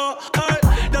preámbulo. Ey,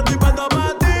 yo estoy puesto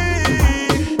pa' ti.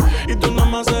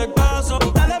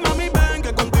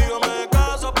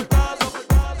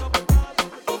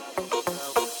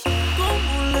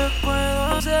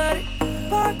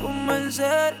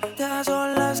 a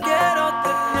solas quiero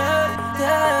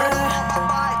tenerte.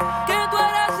 Que tú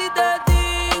eres si te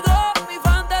digo mi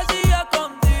fantasía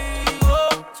contigo.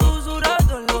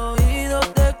 Susurrando el oído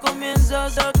te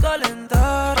comienzas a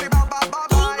calentar.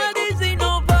 Tú me dices y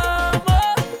nos vamos,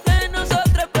 que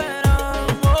nosotros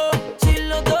esperamos. Si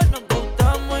los dos nos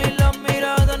gustamos y las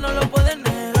miradas no lo pueden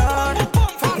negar.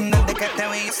 Desde que te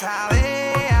vi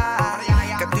sabía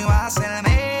que tú ibas a ser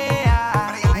mía.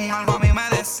 Algo a mí me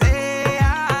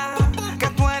desea que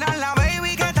tú eras la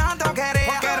baby que tanto quería.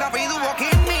 Porque rápido hubo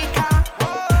química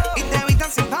y te vi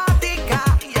tan simpática.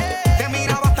 Te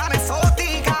miraba tan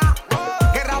exótica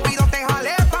que rápido te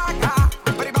jalé pa' acá.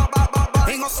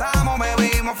 Y gozamos,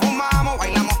 bebimos, fumamos,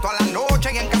 bailamos toda la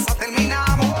noche y en casa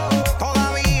terminamos.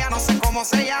 Todavía no sé cómo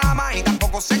se llama y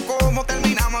tampoco sé cómo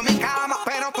terminamos en mi cama,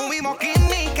 pero tuvimos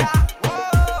química.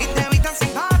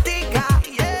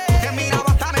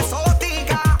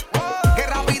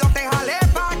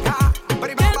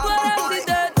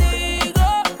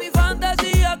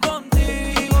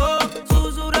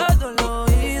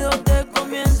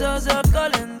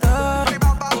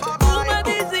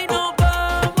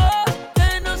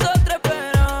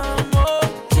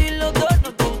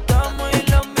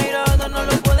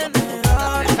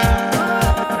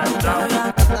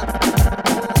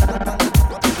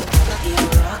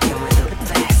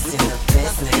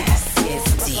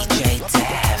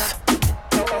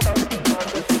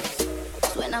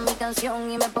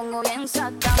 Y me pongo bien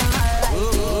sata mala y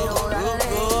quiero darle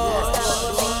hasta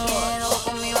sin miedo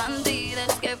con mi bandida,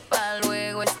 es que pa'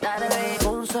 luego es tarde.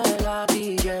 Ponce la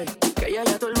DJ, que ella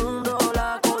ya todo el mundo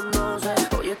la conoce.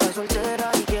 Hoy está soltera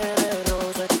y quiere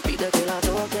roce, pide que la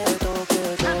toque,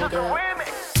 toque, toque.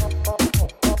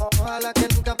 Ojalá que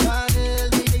nunca pare el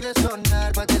DJ de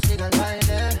sonar pa' que siga el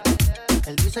baile.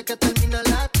 Él dice que termina a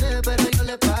las 3, pero yo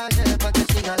le pagué pa' que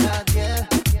siga a las 10.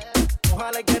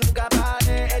 Ojalá que nunca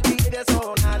pare el DJ de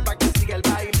sonar pa' que siga el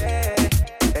baile.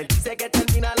 Él dice que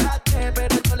termina a las 3,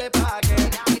 pero yo le pagué.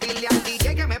 Y dile al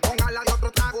DJ que me ponga la de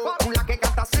otro trago. Una que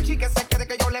canta sexy que se quede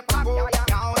que yo le pago.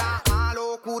 Y ahora a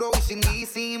lo oscuro y sin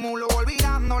disimulo,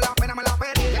 olvidando la pena me la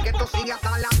perdí. Que esto sigue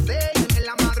hasta las 6 en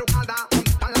la madrugada.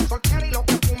 Están las solteras y los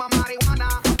que fuman marihuana.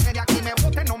 Que de aquí me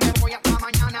bote, no me voy hasta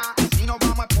mañana. Y si nos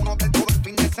vamos es por un hotel todo el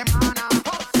fin de semana.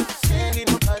 Y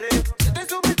no paré, se te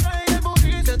sube y el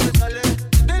boogie se te sale.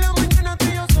 De la mañana tú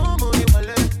y yo somos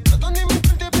iguales. Tratan de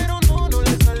imitarte pero no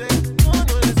le sale. No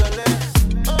le sale.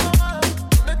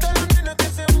 ¿Dónde está la nena que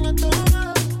se van a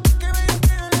tomar? Que bella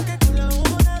que la que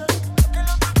colabora. Que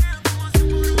la partida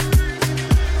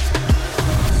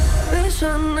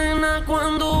Esa nena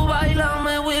cuando baila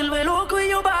me vuelve loco y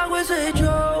yo pago ese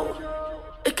show.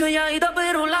 Es calladita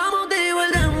pero la motivo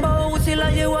el dembow y si la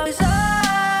llevo a besar.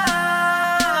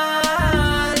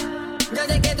 Yo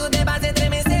sé que tú te vas a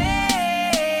estremecer.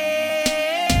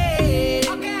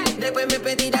 Después me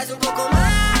pedirás un poco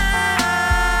más.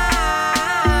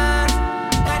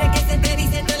 Para que se te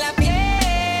erice toda la piel.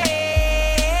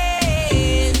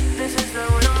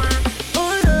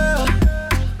 Ahora,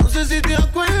 no sé si te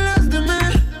acuerdas de mí.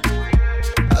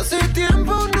 Hace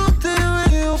tiempo no te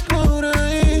veo por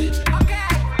ahí.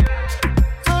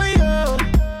 Soy yo,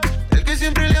 el que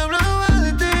siempre le hablaba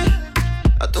de ti.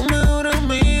 A tu mejor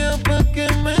amiga pa' que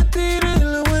me tire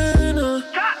la buena.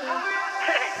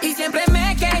 Y siempre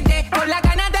me quedé con la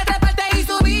ganas de atraparte y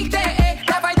subirte.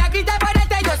 La falda grita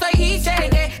ponerte, yo soy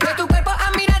higiene. De tu cuerpo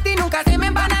a mirarte y nunca se me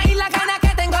empana. Y la gana que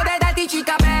tengo de darte,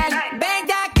 chica, ven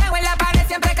ya que en la pared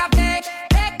siempre capté.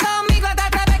 Ven conmigo otra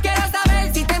vez, quiero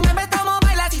saber si te mueves como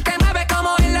bailas, si te mueves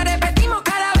como él, lo repetimos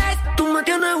cada vez. Tú me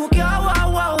tienes buqueado,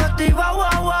 wow, wow, activa,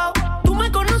 wow, wow. Tú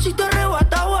me conociste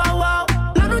arrebatado, wow, wow.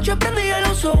 La noche prendí y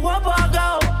los ojos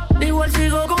apagados. Igual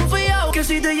sigo confiado que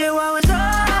si te llevo a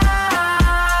besar.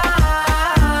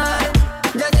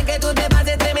 Yo sé que tú te vas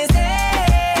a estremecer.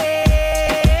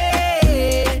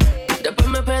 Después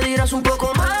me pedirás un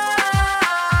poco más.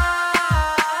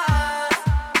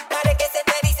 Para que se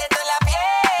te erice toda la piel.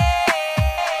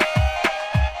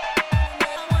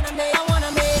 I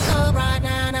wanna make up right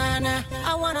now, nah, nah.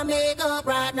 I wanna make up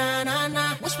right now, nah,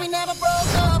 nah. Wish we never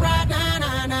broke up right now,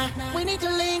 nah, nah. We need to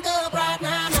link up right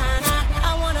now, nah, nah.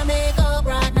 I wanna make up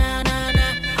right now, nah,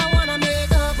 nah. I wanna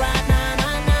make up right now,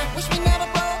 nah, nah. Wish we never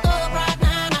broke up right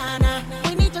now, nah, nah.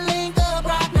 We need to link up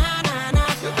right now, nah, nah.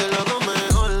 Yo te lo hago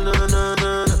mejor, na, na,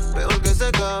 na, na. Peor que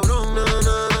ese cabrón, na,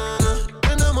 na, na, na.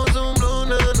 Tenemos un blow,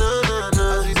 na, na, na, na.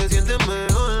 Así se siente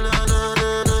mejor, na, na,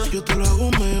 na, na. Yo te lo hago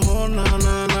mejor, na,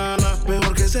 na, na, na.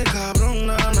 Peor que ese cabrón,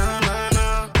 na, na, na,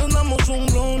 na. Nos damos un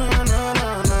blow, na, na,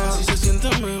 na, na. Así se siente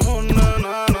mejor, na,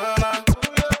 na, na, na.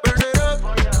 Burn it up,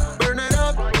 burn it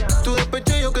up. Tú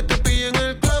despeché yo que te pillé en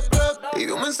el club, club. Y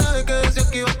vi un mensaje de que decías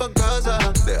que ibas pa' casa.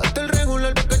 Dejaste el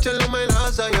regular pa' que echar la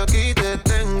melaza. Y aquí te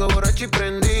tengo borracho y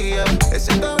prendía.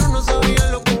 Ese cabrón no sabía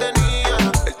lo que tenía.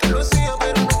 Él te lo hacía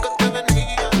pero nunca te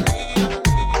venía.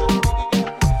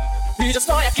 Y yo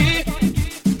estoy aquí,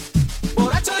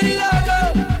 borracho y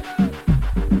loco.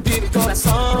 Y mi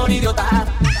corazón idiota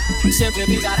siempre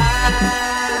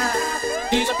brillará.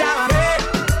 Y yo te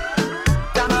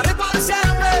amaré por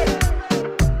siempre.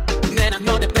 Nena,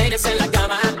 no te pegues en la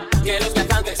cama, que los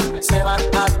viajantes se van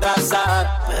a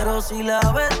atrasar. Pero si la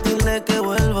ves, dile que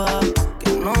vuelva, que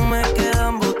no me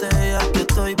quedan botellas, que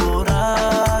estoy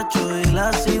borracho y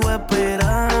la sigo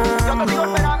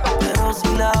esperando. Pero si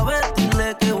la ves,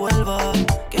 dile que vuelva,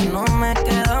 que no me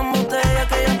quedan botellas,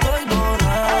 que ya estoy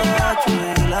borracho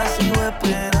y la sigo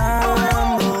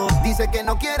esperando. Dice que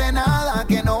no quiere nada,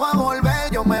 que no va a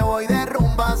volver. Yo me voy de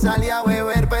rumba, salí a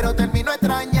beber, pero termino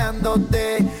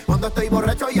extrañándote. Cuando estoy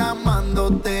borracho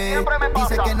llamándote.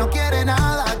 Dice que no quiere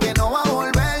nada, que no va a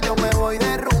volver. Yo me voy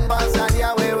de rumba, salí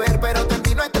a beber, pero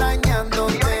termino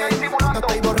extrañándote. Cuando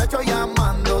estoy borracho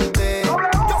llamándote. Yo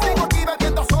sigo aquí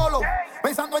bebiendo solo,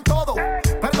 pensando en todo.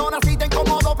 Perdona si te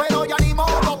incomodo, pero ya ni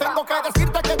modo. Tengo que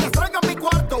decirte que te extraño en mi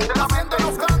cuarto. Haciendo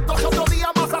los cantos, otro día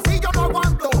más así yo no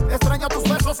aguanto. Extraño tus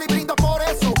besos y brindo por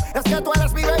eso. Es que tú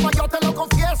eres mi beba, yo te lo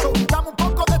confieso. Dame un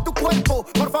poco de tu cuerpo,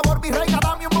 por favor mi reina,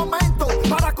 dame un momento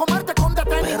para comerte con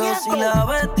detenimiento. Pero si la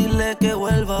ves, dile que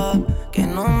vuelva, que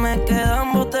no me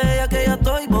quedan botellas, que ya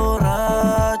estoy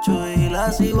borracho y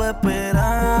la sigo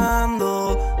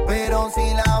esperando. Pero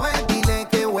si la ves, dile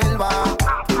que vuelva,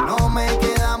 que no me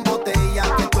quedan botellas,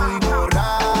 que estoy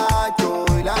borracho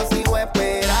y la sigo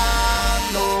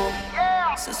esperando.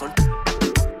 Se soltó.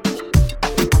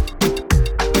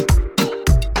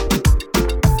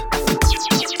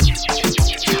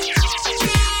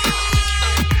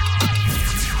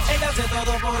 Ella hace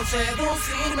todo por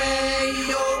seducirme y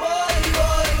yo voy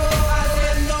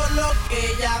haciendo lo que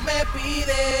ella me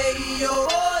pide y yo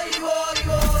voy porque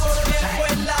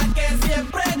fue la que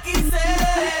siempre quise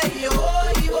y yo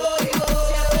voy si estoy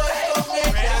con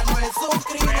ella no es un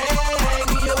crimen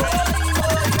y yo voy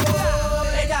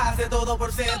ella hace todo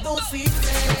por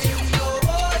seducirme y yo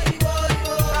voy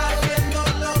haciendo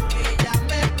lo que ella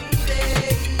me pide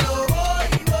y yo voy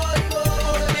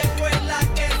porque fue la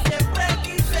que siempre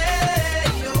quise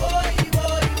y yo voy si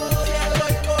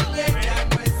estoy con ella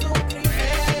no es un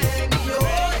crimen y yo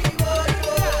voy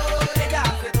ella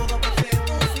hace todo por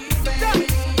seducirme y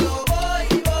yo voy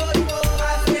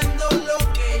haciendo lo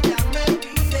que ella me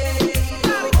pide y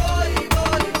yo voy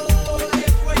porque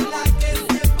fue la que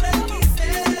siempre quise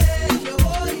y yo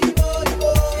voy si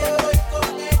estoy con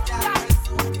ella no es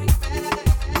un crimen.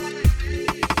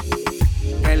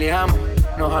 Peleamos,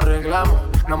 nos arreglamos,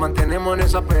 nos mantenemos en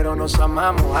esa pero nos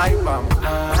amamos. Ahí vamos.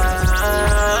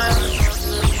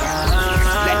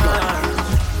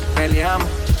 Peleamos,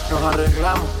 nos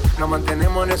arreglamos, nos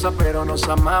mantenemos en esa pero nos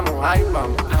amamos. Ahí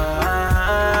vamos.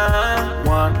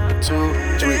 1, 2,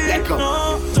 3, let's go.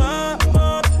 No sé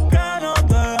por qué no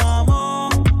te amo,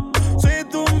 si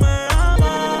tú me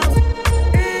amas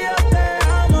y yo te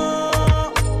amo.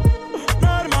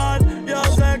 Normal, yo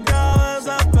sé que a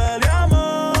veces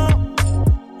peleamos,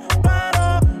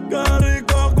 pero qué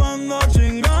rico cuando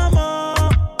chingamos.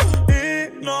 Y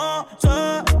no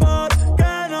sé por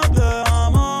qué no te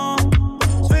amo,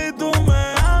 si tú me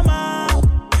amas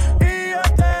y yo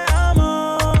te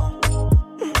amo.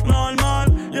 Normal,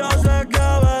 yo sé que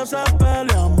a veces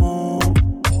peleamos,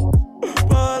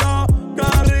 pero qué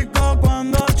rico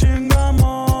cuando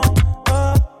chingamos.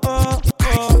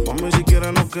 Mami, si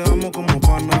quieres nos quedamos como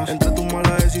panas. Entre tus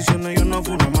malas decisiones yo no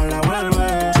fui una mala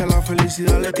bebé. Si a la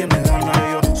felicidad le tienes ganas,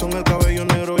 ellos son el cabello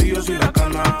negro y yo soy la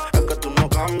cana. Es que tú no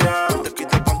cambias, te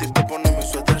quitas el panty y te pones mi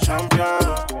suéter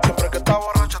champion. Siempre que estás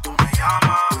borracha tú me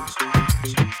llamas.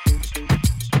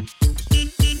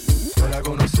 Yo la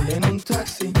conocí en un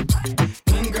taxi,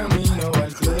 en camino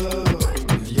al club.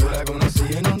 Yo la conocí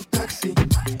en un taxi,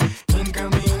 en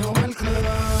camino al club.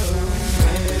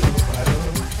 Me lo paró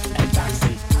el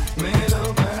taxi, me lo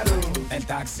paró el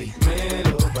taxi, me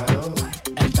lo paró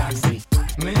el taxi,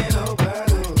 me lo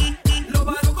paró. Lo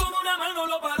paró como una mano,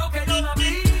 lo paró que yo la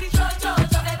vi. Yo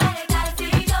me paré el taxi,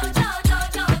 yo me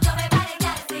paré el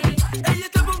taxi. Ella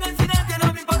está por un accidente,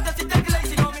 no me importa si te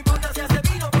crees, no me importa si hace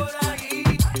vino por ahí.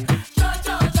 Yo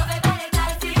me paré el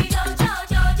taxi, yo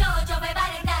me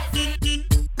paré el taxi.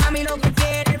 A mí lo que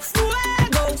quiere es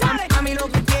fuego, a mí lo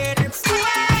que quiere es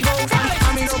fuego, a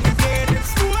mí lo que quiere es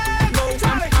fuego,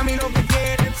 a mí lo que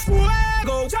quiere es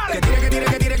fuego. Que tire,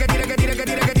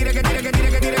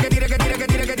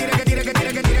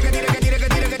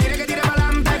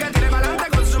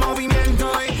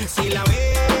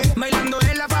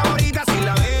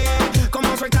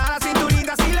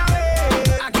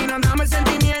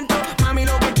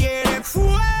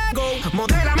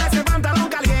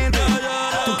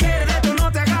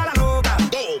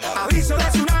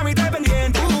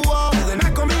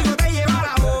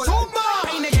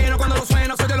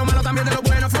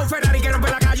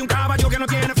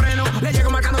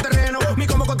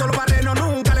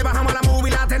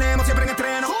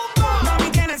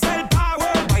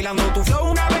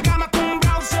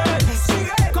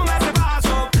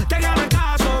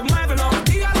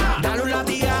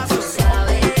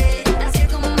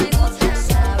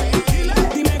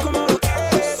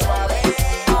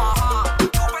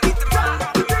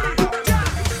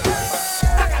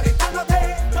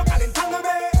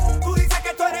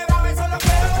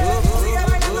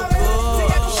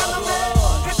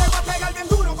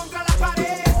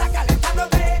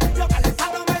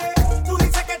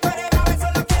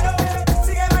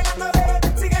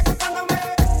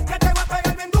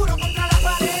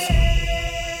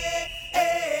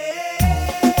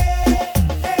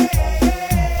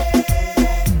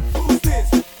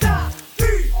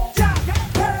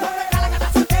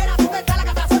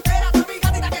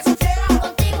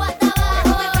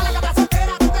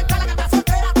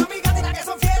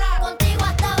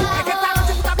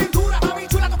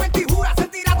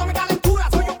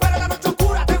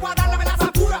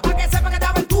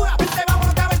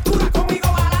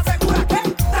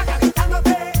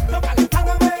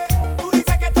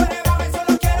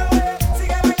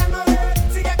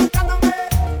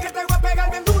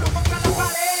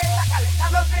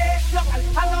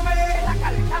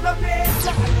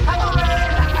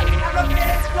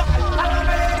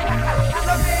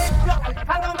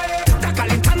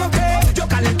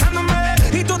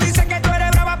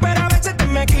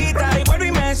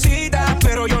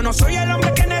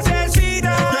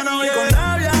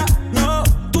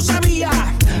 Tú sabías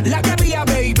la que había,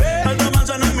 baby. Esta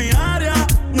manzana en mi área,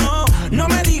 no. No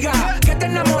me digas que te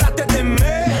enamoraste de mí.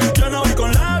 Yo no voy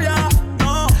con labia,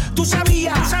 no. Tú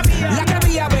sabías la que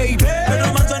había, baby.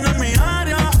 Esta manzana en mi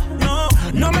área, no.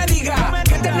 No me digas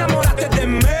que te enamoraste de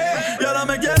mí. Y ahora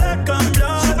me quieres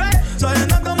cambiar,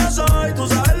 sabiendo cómo soy, tú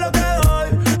sabes lo que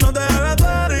doy. No te debes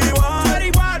ver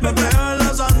igual, me pego en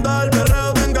la santa, el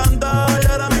perreo te encanta. Y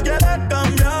ahora me quieres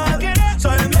cambiar,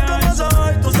 sabiendo cómo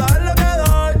soy, tú sabes lo que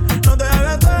doy. No te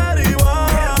debes ver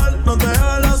igual, no te dejes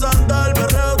en la santa, el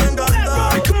perreo te encanta.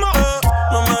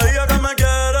 No me digas que me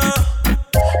quieres,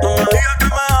 no me digas que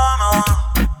me amas.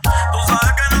 Tú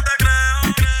sabes que no te creo.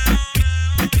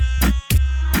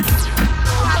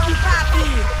 Papi, papi,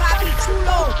 papi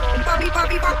chulo. Papi,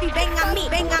 papi, papi, ven a mí,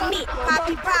 ven a mí.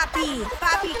 Papi, papi,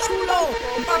 papi chulo.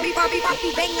 Papi, papi, papi,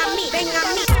 ven a mí, ven a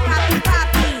mí. Papi,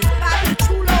 papi, papi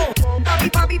chulo. Papi,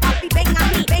 papi, papi, ven a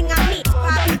mí, ven a mí.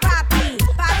 Papi, papi,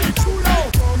 papi chulo.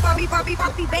 Papi, papi,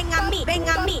 papi, ven a mí, ven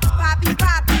a mí. Papi,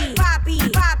 papi, papi,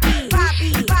 papi,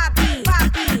 papi, papi,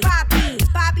 papi, papi,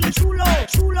 papi chulo,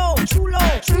 chulo, chulo,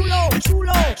 chulo,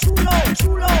 chulo, chulo,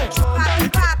 chulo. Papi,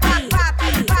 papi, papi,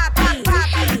 papi,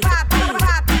 papi, papi,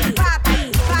 papi, papi,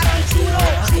 papi chulo,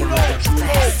 chulo,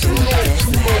 chulo, chulo,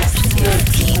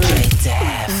 chulo.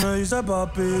 Me dice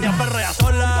papi, ella perrea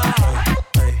sola.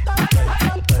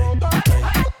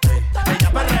 Ella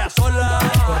perrea sola.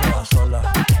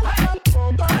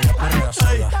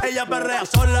 Ella perrea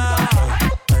sola.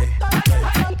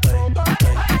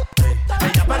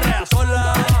 Ella perrea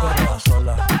sola.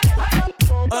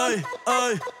 Ay,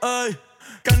 ay, ay.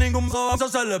 Que ningún joven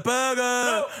se le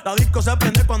pegue. La disco se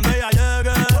prende cuando ella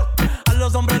llegue. A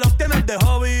los hombres los tienes de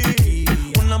hobby.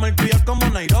 Una malcria como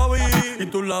Nairobi. Y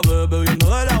tú la ves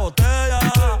bebiendo de la botella.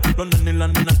 Los nenes y las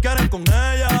nenas quieren con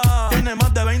ella. Tiene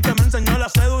más de 20, me enseñó la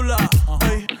cédula.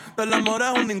 Ey, del amor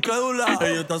es una incrédula.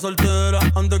 Ella está soltera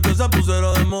antes que se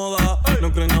pusiera de moda.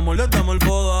 No creen amor, le damos el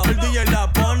foda. El DJ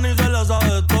la pone y se la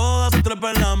sabe toda. Se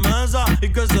trepa en la mesa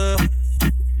y que se...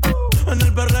 En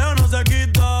el perreo no se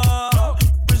quita.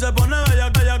 Y se pone bella,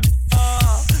 bella.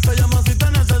 Se llama si te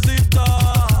necesita.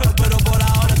 Pero por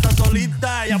ahora está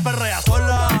solita. Ella perrea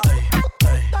sola.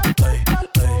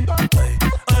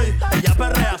 Ella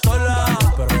perrea sola.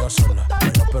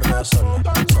 Ella perrea sola.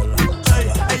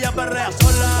 Ella perrea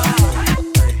sola.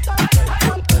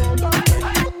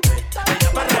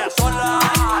 Ella perrea sola.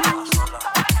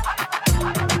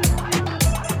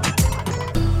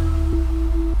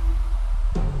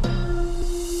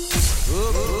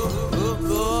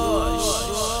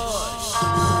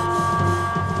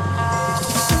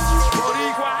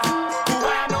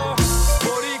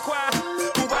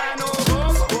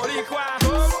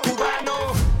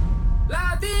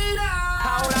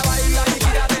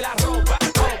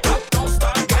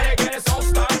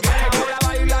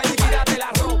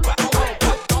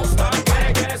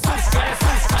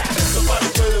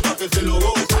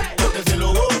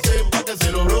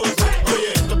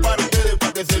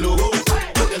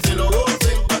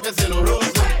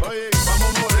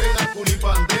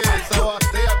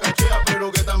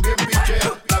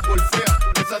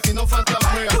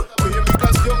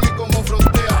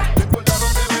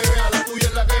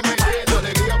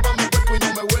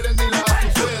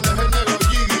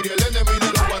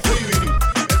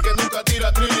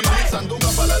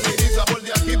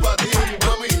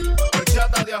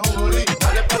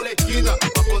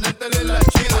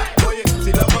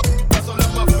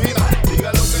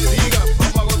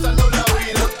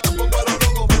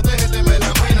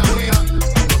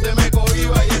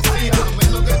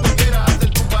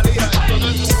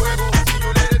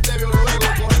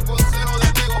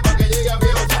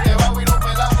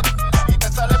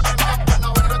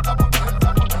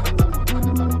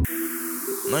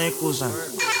 No hay excusa.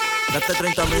 Gasté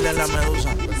 30,000 en la medusa.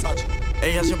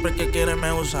 Ella siempre que quiere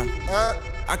me usa.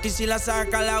 Aquí si la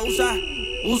saca la usa.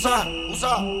 Usa.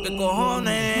 ¿Qué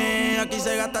cojones? Aquí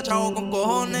se gasta chavo con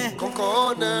cojones.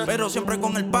 Pero siempre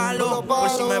con el palo. Por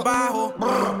si me bajo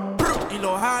y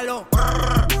lo jalo.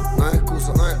 No hay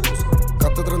excusa.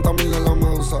 Gasté 30,000 en la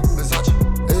medusa.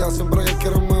 Ella siempre que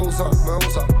quiere me usa.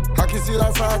 Aquí si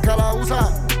la saca la usa.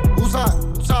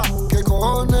 ¿Qué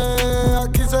cojones?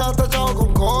 Aquí se gasta chavo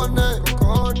con cojones.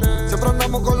 Siempre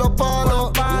andamos con los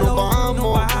palos. Y nos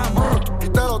bajamos. Y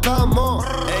te lo damos.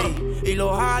 Y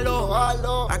lo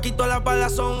jalo. Aquí todas las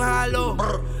balas son jalo.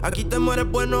 Aquí te mueres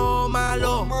bueno o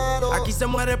malo. Aquí se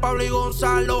muere Pablo y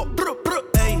Gonzalo.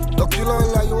 Los kilos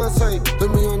en la USA. Estoy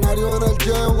millonario en el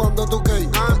jet jugando tu K.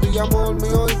 Te llamo el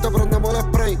mío y te prendemos el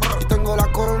spray. Y tengo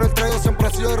la corona en el trayo, siempre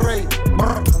he sido el rey.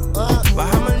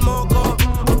 Bájame el moco.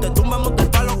 O te tumbamos del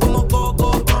palo como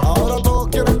coco. Ahora todos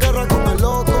quieren guerra con el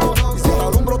loco.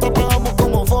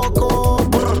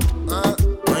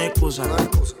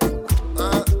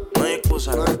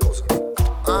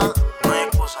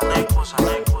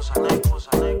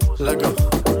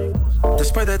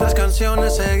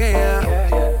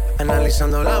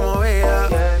 organizando la movida.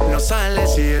 No sale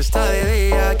si está de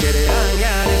día. Quiere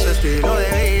hanguear en su estilo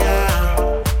de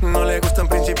vida. No le gustan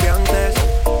principiantes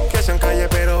que sean calle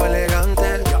pero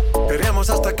elegantes. Perreamos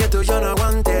hasta que tú y yo no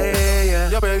aguante.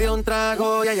 Yo pedí un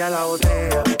trago y ella la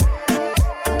botella.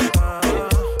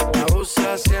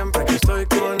 Abusa siempre que estoy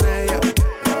con ella.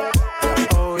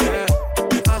 Oh yeah,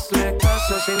 hazle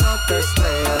caso si no te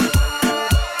estrellas.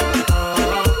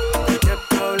 Qué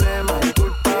problema es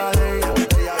culpa de ella.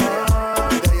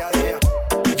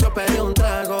 Yo pedí un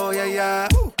trago y ella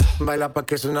baila pa'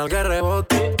 que suena el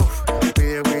rebote.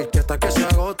 Pide whisky hasta que se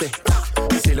agote.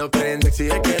 Si lo prende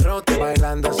exige que rote.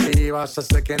 Bailando así vas a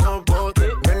hacer que no bote.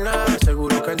 Nena,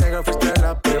 seguro que al llegar fuiste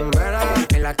la primera.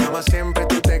 En la cama siempre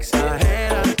tú te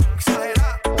exageras.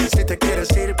 Si te quieres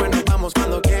ir, pues nos vamos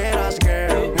cuando quieras,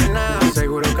 girl. Nena,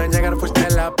 seguro que al llegar fuiste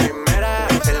la primera.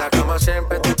 En la cama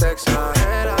siempre tú te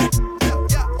exageras.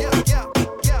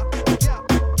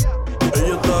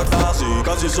 Ella está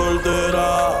casi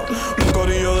soltera. Un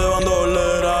corillo de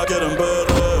bandolera. Quieren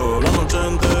perreo la noche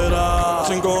entera.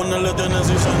 Sin cojones le tienen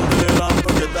si se enteran.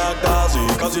 Porque está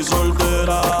casi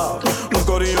soltera. Un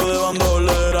corillo de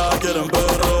bandolera. Quieren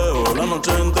perreo la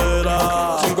noche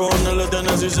entera. Sin cojones le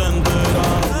tienen si se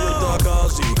enteran. Ella está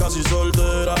casi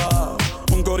soltera.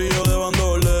 Un corillo de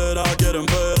bandolera. Quieren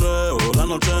perreo la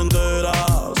noche entera.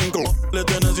 Sin cojones le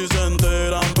tienen si se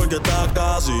enteran. Porque está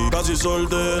casi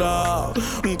soltera.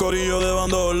 Un corillo de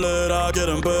bandolera.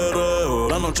 Quieren perreo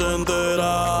la noche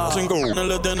entera. Sin cojones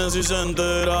le tienen si se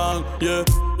enteran. Yeah,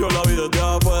 yo la vi desde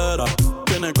afuera.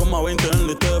 Tiene como 20 en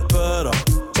lista de espera.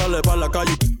 Sale pa' la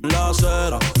calle en la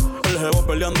acera. El jevo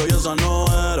peleando y esa no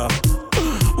era.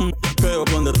 Un peo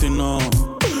con destino.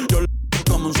 Yo le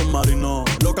como un submarino.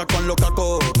 Loca con los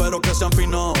cacos, pero que sean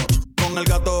finos. Con el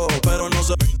gato, pero no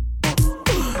se.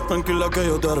 Tranquila que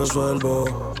yo te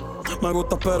resuelvo. Me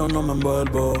gusta pero no me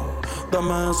envuelvo.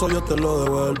 Dame eso, yo te lo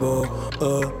devuelvo.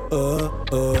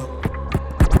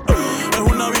 Es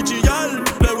una bichillar.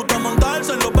 Le gusta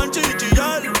montarse en los benches y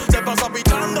chillar. Se pasa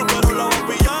pichando pero la va a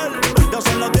pillar. Ya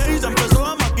son las 10 y se empezó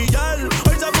a maquillar.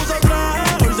 Hoy se puso traje,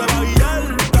 hoy se va a guillar.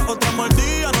 Las otras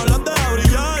mordidas no las deja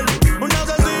brillar. Una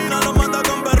asesina lo mata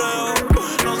con perreo.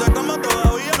 No sé cómo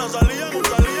todavía no salían.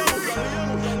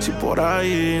 Si por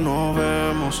ahí nos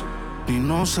vemos y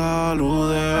nos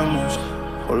saludemos,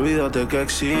 olvídate que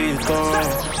existo.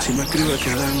 Si me escribes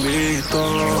queda en visto.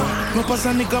 No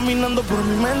pasa ni caminando por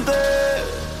mi mente.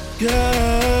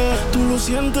 Yeah, tú lo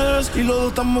sientes y los dos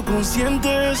estamos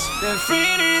conscientes.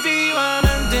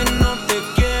 Definitivamente no te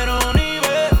quiero ni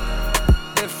ver.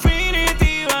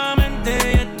 Definitivamente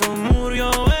esto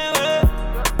murió, bebé.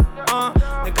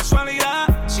 De casualidad,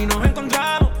 si nos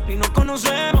encontramos y nos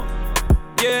conocemos.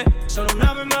 Yeah, solo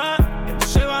una vez más, esto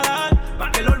se va a dar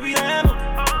para que lo olvidemos.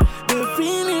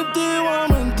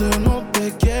 Definitivamente no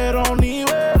te quiero ni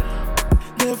ver.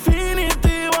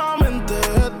 Definitivamente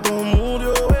esto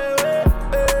murió, bebé.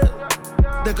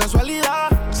 De casualidad,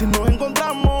 si nos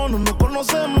encontramos, no nos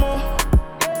conocemos.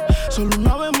 Solo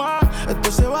una vez más,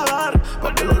 esto se va a dar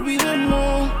para que lo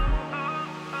olvidemos.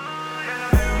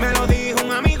 Me lo dijo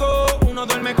un amigo, uno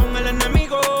duerme con el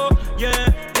enemigo. Yeah,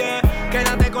 yeah,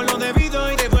 quédate con lo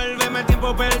debido y devuélveme el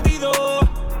tiempo perdido.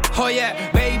 Oye,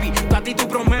 baby, tú a ti tú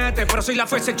prometes, pero soy la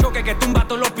fuerza de choque que tumba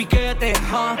todos los piquetes.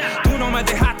 Tú no me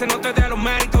dejaste, no te dé los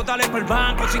méritos, dale por el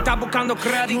banco si estás buscando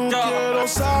crédito. No quiero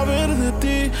saber de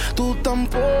ti, tú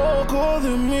tampoco de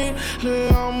mí.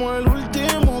 Leamos el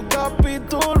último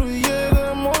capítulo y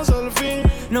lleguemos al fin.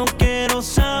 No quiero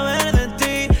saber de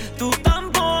ti, tú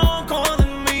tampoco de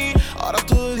mí. Ahora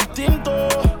todo es distinto,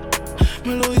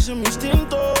 me lo dice mi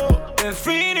instinto.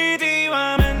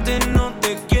 Definitivamente no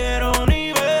te quiero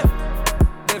ni ver.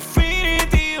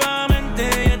 Definitivamente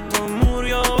esto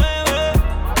murió, bebé.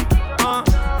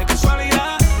 De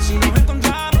casualidad, si nos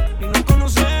encontramos y nos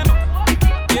conocemos.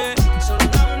 Yeah, solo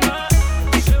una vez más,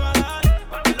 se va a dar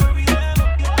para que lo olvidemos.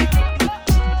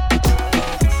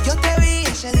 Yo te vi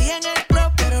ese día en el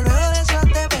club, pero luego de eso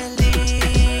te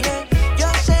perdí. Yo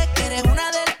sé que eres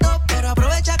una del top, pero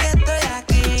aprovecha que estoy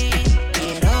aquí.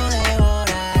 Quiero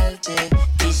devorarte,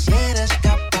 quisiera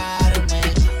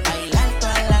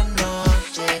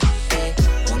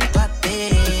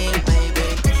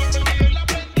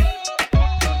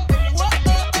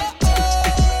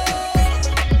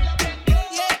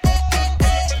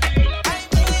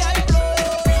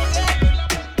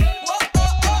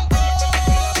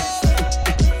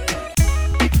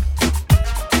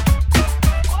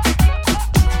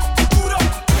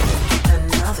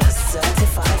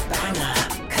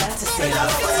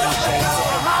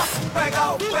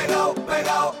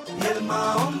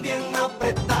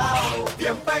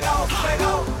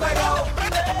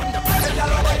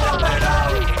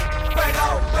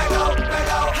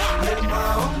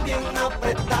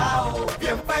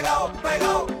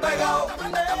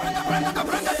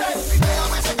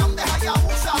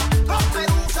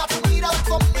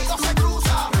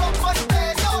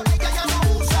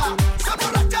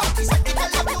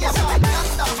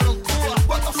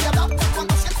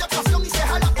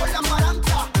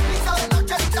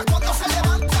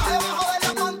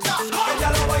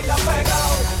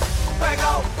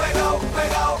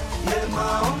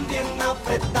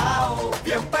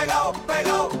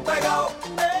pegao, pegao,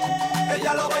 pegao.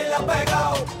 Ella lo baila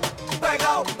pegao,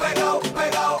 pegao, pegao,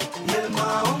 pegao. Y el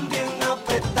mahón bien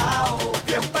apretado,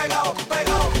 bien pegao,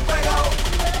 pegao, pegao.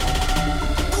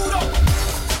 Duro.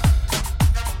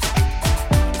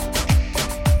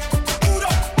 Duro.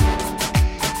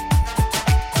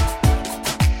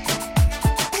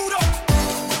 Duro.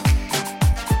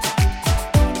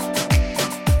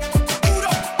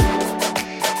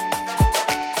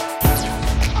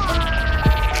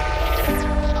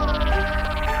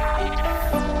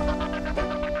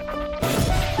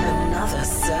 Another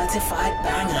certified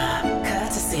banger,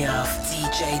 courtesy of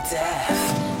DJ Def.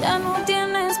 Ya no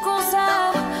tiene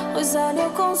excusa, hoy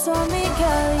salió con su amiga,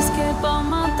 dice que pa'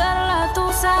 matar la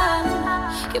tusa,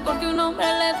 que porque un hombre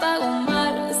le pagó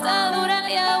mal, está dura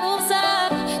y abusa,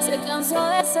 se cansó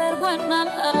de ser buena,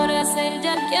 ahora es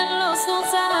ella quien los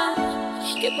usa,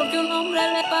 que porque un hombre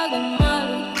le pagó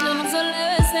mal, yo no se le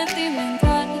ve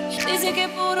sentimental, dice que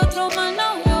por otro mal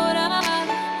no llora,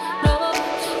 no,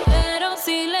 pero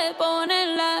si le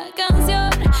ponen la canción,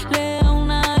 le da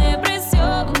una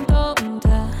depresión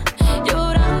tonta,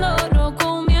 llorando lo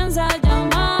comienza a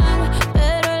llamar,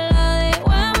 pero él la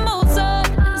dejó en buzón,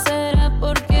 será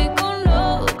porque con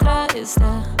la otra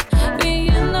está,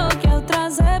 viendo que a otra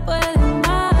se puede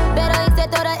amar. Pero hice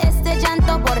todo este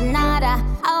llanto por nada,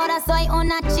 ahora soy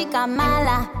una chica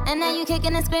mala, and now you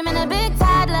kicking and screaming a big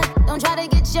toddler, don't try to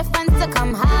get your friends to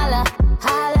come holla,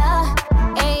 holla.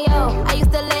 Ayo, I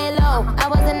used to lay low, I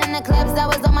wasn't in the clubs, I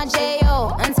was on my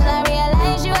J.O. Until I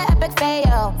realized you were epic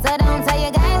fail. So don't tell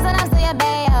your guys that I'm still your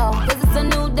bayo. Cause it's a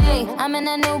new day, I'm in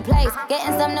a new place,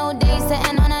 getting some new days,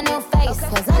 sitting on a new face.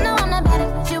 Cause I know I'm the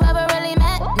baddest you ever really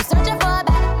met. You searching for a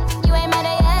baddest, you ain't met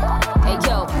it yet. Hey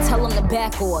yo, tell him to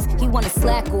back off, he wanna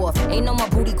slack off. Ain't no more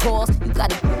booty calls, you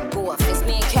gotta go off. It's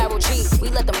me and Karol G, we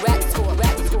let them rats tour,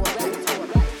 rats tour, rats tour.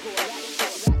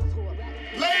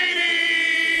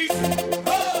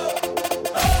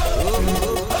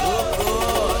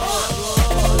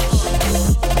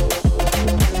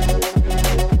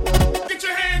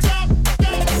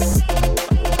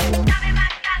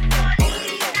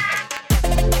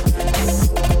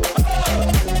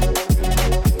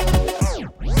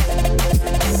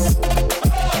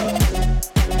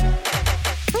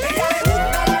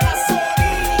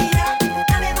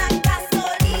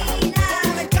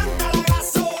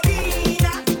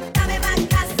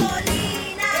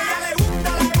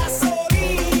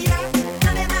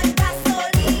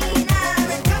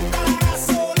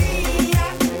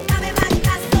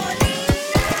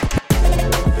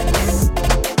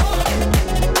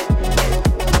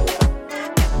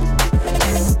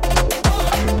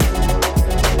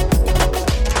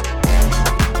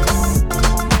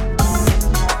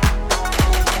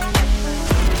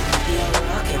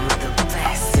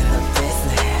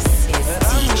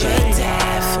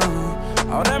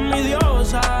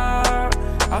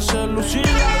 hace lucir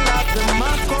a las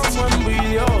demás como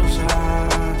envidiosas.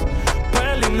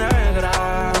 Peli negra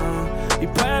y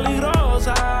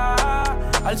peligrosa,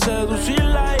 al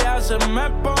seducirla ella se me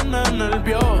pone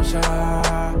nerviosa.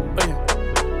 Oye.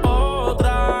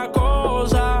 Otra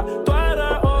cosa, tú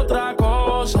eres otra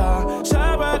cosa. Se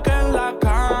ve que en la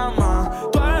cama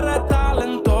tú eres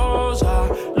talentosa.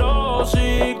 Los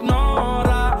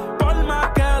ignora por más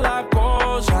que la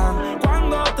acosan.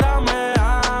 Cuando otra me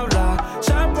habla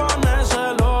se pone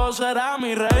celosa. Era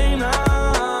mi reina,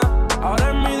 ahora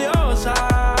es mi diosa.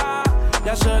 Y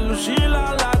hace lucir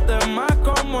a las demás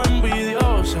como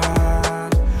envidiosas.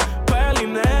 Peli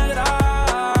negra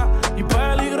y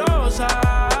peligrosa,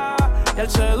 y al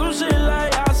seducirla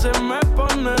ella se me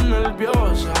pone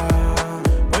nerviosa.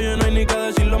 Oye, no hay ni que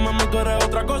decirlo, mami, tú eres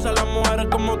otra cosa. Las mujeres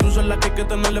como tú son las que hay que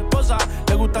tener esposa.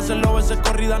 Le gusta hacerlo, veces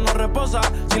corrida no reposa.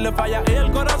 Si le falla y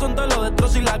el corazón te lo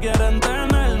destroza. Si la quieren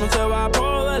tener, no se va a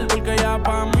poder, porque ya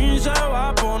pa' mí se va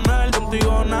a poner.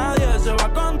 Contigo nadie se va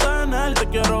a contener. Te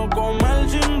quiero comer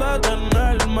sin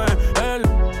detenerme.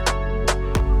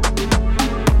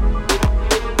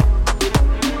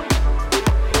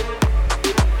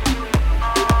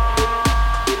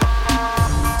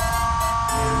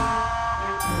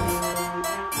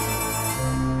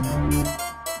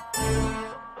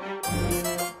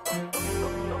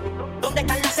 ¿Dónde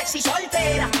están las sexy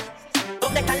solteras?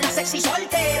 ¿Dónde están las sexy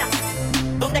solteras?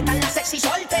 ¿Dónde están las sexy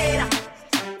solteras?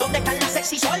 ¿Dónde están las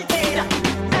sexy solteras?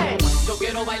 Hey, yo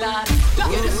quiero bailar, tú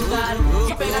quieres sudar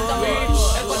y pegarte a mí,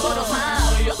 el cuerpo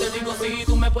rosado. Yo te digo si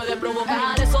tú me puedes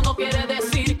provocar, eso no quiere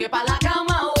decir que pa' la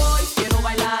cama voy. Quiero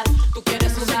bailar, tú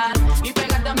quieres sudar y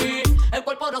pegarte a mí, el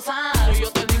cuerpo rosado. Yo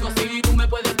te digo si tú me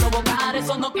puedes provocar,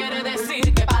 eso no quiere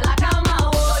decir que pa' la cama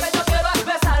voy. Yo quiero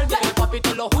empezar bien, papi,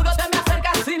 te lo juro, te me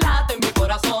acercas y late en mi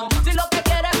corazón. Si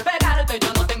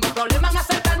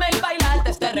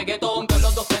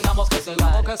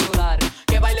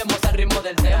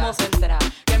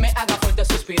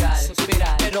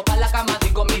suspirar. Pero para la cama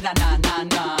digo mira na na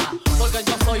na, porque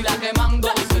yo soy la que mando,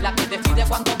 soy la que decide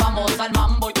cuánto vamos al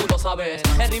mambo y tú lo sabes.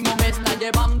 El ritmo me está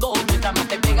llevando, mientras más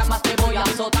te pegas más te voy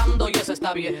azotando y eso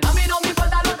está bien. A mí no me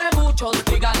importa lo que muchos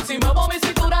digan, si muevo mi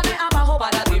cintura de abajo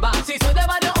para arriba, si soy de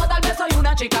barrio o tal vez soy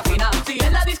una chica fina. Si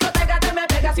en la discoteca te me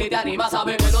pegas y te animas a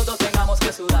ver que los dos tengamos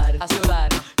que sudar, a sudar,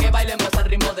 que bailemos al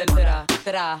ritmo del tra,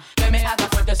 tra, que me haga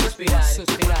fuerte suspirar,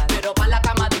 suspirar. Pero pa' la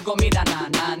cama digo mira na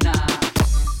na na.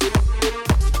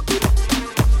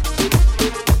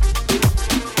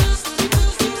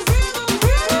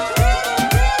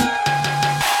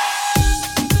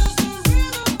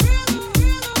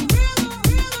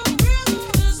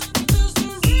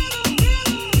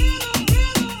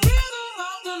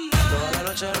 Toda la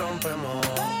noche rompemos,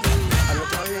 al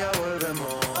otro día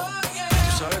volvemos.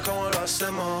 Tú sabes cómo lo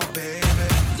hacemos, baby.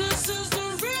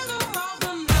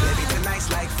 Baby, tonight's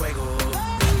like fuego.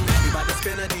 We bout to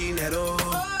spend the dinero.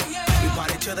 We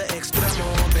party to the extremo,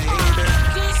 baby.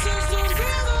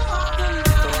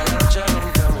 Toda la noche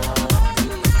rompemos,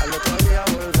 al otro día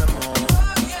volvemos.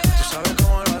 Tú sabes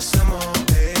cómo lo hacemos,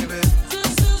 baby.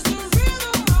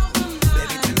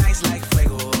 Baby, tonight's like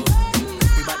fuego.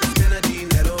 We bout to spend the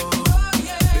dinero.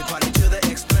 We party to the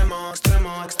extremo,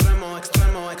 extremo, extremo,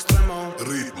 extremo, extremo.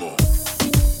 Ritmo.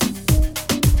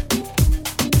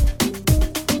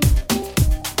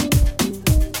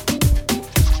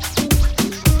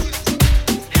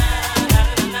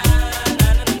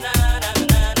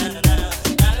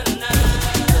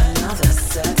 Another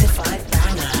certified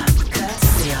banger,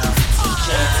 courtesy of DJ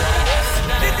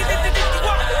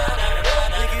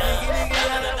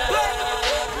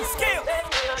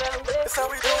That's how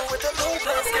we do it with the loop.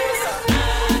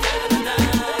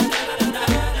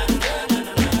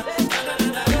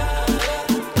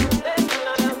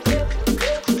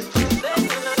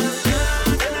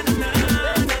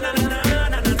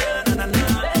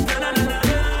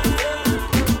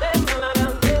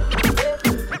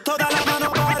 Toda la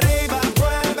mano para arriba,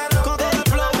 muévelo. Con todo el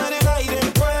flow en el aire,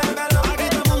 muévelo. Aquí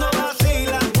todo el mundo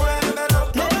vacila, muévelo.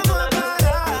 No vamos a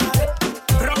parar.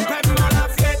 Rompemos la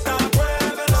fiesta,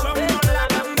 muévelo. Somos la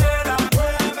bandera,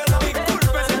 muévelo.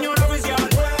 Disculpe, señor oficial,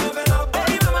 muévelo.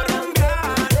 Hoy vamos a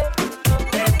rumbear.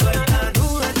 Esto está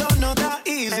duro, esto no está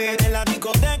easy. En la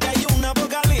discoteca hay un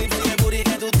apocalipsis. El booty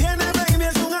que tú tienes, baby,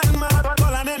 es un arma.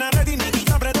 Con la nena ready,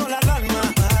 Nikita apretó la alarma.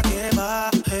 Pa' que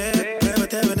baje, bebe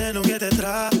este veneno que te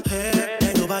traje.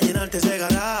 Vengo pa' llenarte ese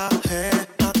garaje.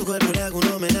 A tu cuerpo le hago un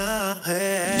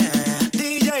homenaje.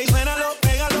 DJ, suénalo,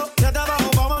 pégalo, ya está abajo,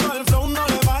 vámonos. El flow no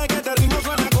le baje, que este ritmo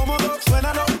suena cómodo.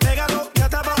 Suénalo, pégalo, ya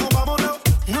está abajo, vámonos.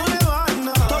 No le bajes,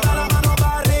 no. Toda la mano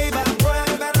para arriba,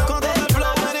 muévelo. Con todo el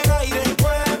flow en el aire,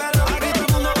 muévelo. Aquí todo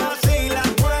el mundo vacila,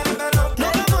 muévelo. No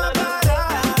vamos a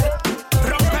parar.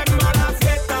 Rompemos la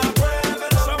fiesta,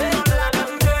 muévelo. Somos la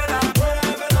bandera,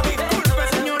 muévelo. Disculpe,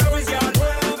 señor oficial,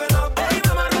 muévelo. Hoy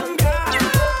vamos a rumbear.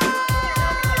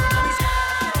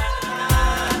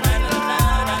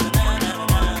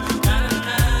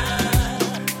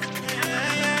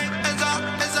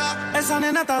 Esa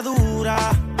nena está dura.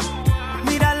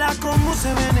 Mírala cómo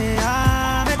se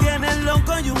menea. Me tiene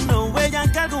loco y uno ella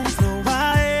que algún flow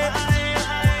va.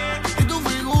 Y tu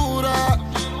figura,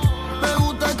 me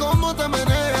gusta cómo te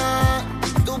menea.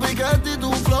 Tu piquete y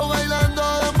tu flow bailando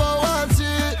dembow así.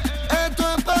 Esto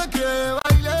es pa' que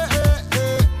baile,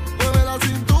 mueve la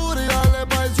cintura y dale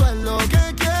pa'l suelo.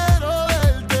 Que quiero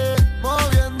verte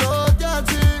moviéndote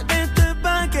así. Esto es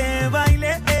pa' que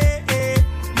baile,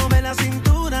 mueve la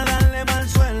cintura, dale pa'l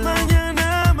suelo.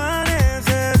 Mañana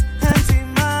amaneces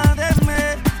encima de mí.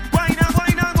 Guayna,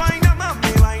 guayna, guayna,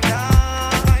 mami, baila.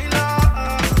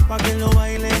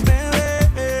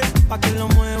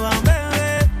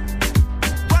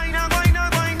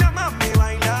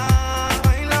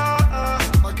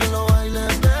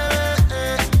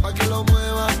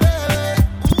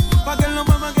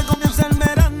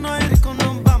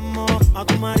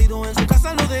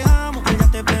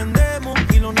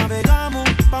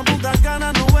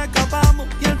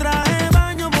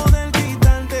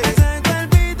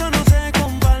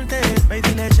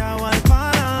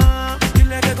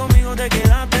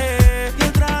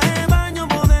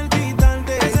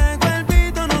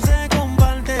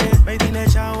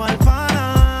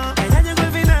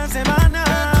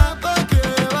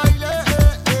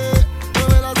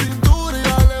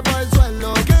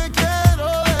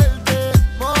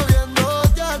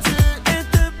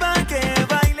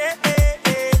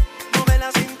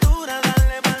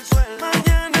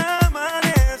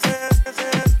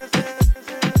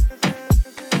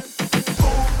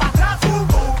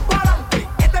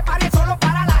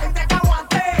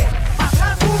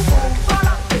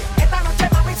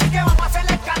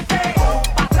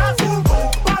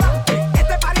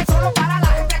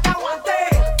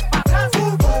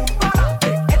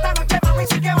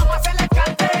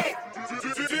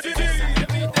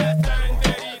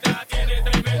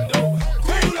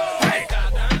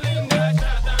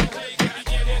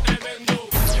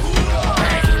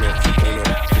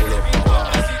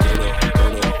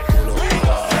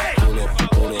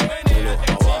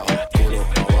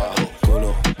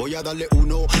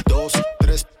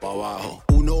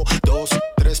 1, 2,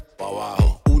 3 pa'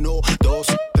 abajo. 1, 2,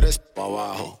 3 pa'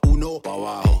 abajo. 1 pa'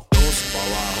 abajo, 2 pa'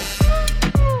 abajo.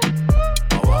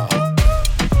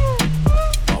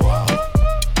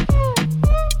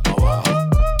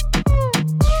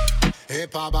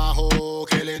 Pa' abajo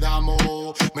que le damos,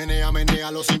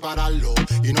 menéalo sin pararlo.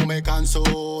 Y no me canso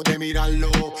de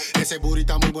mirarlo. Ese booty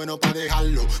está muy bueno pa'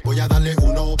 dejarlo. Voy a darle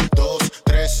 1, 2,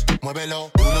 3, muévelo.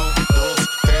 1, 2,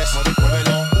 3,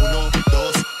 muévelo. 1,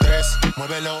 2, 3,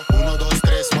 muévelo. 1, 2,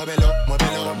 3, muévelo,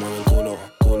 muévelo. Ahora mueve el culo,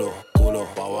 culo, culo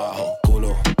pa' abajo.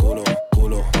 Culo, culo,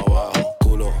 culo pa' abajo.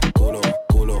 Culo, culo,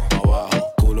 culo pa'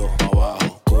 abajo. Culo pa'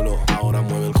 abajo, culo. Ahora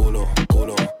mueve el culo,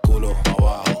 culo, culo pa'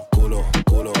 abajo. Culo,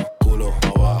 culo, culo pa'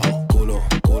 abajo. Culo,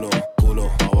 culo,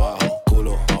 culo pa' abajo.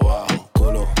 Culo pa' abajo,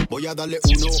 culo. Voy a darle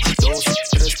 1, 2,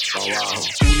 3 pa' abajo.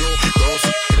 1, 2,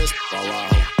 3 pa'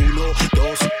 abajo. 1,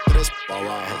 2, 3 pa'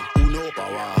 abajo.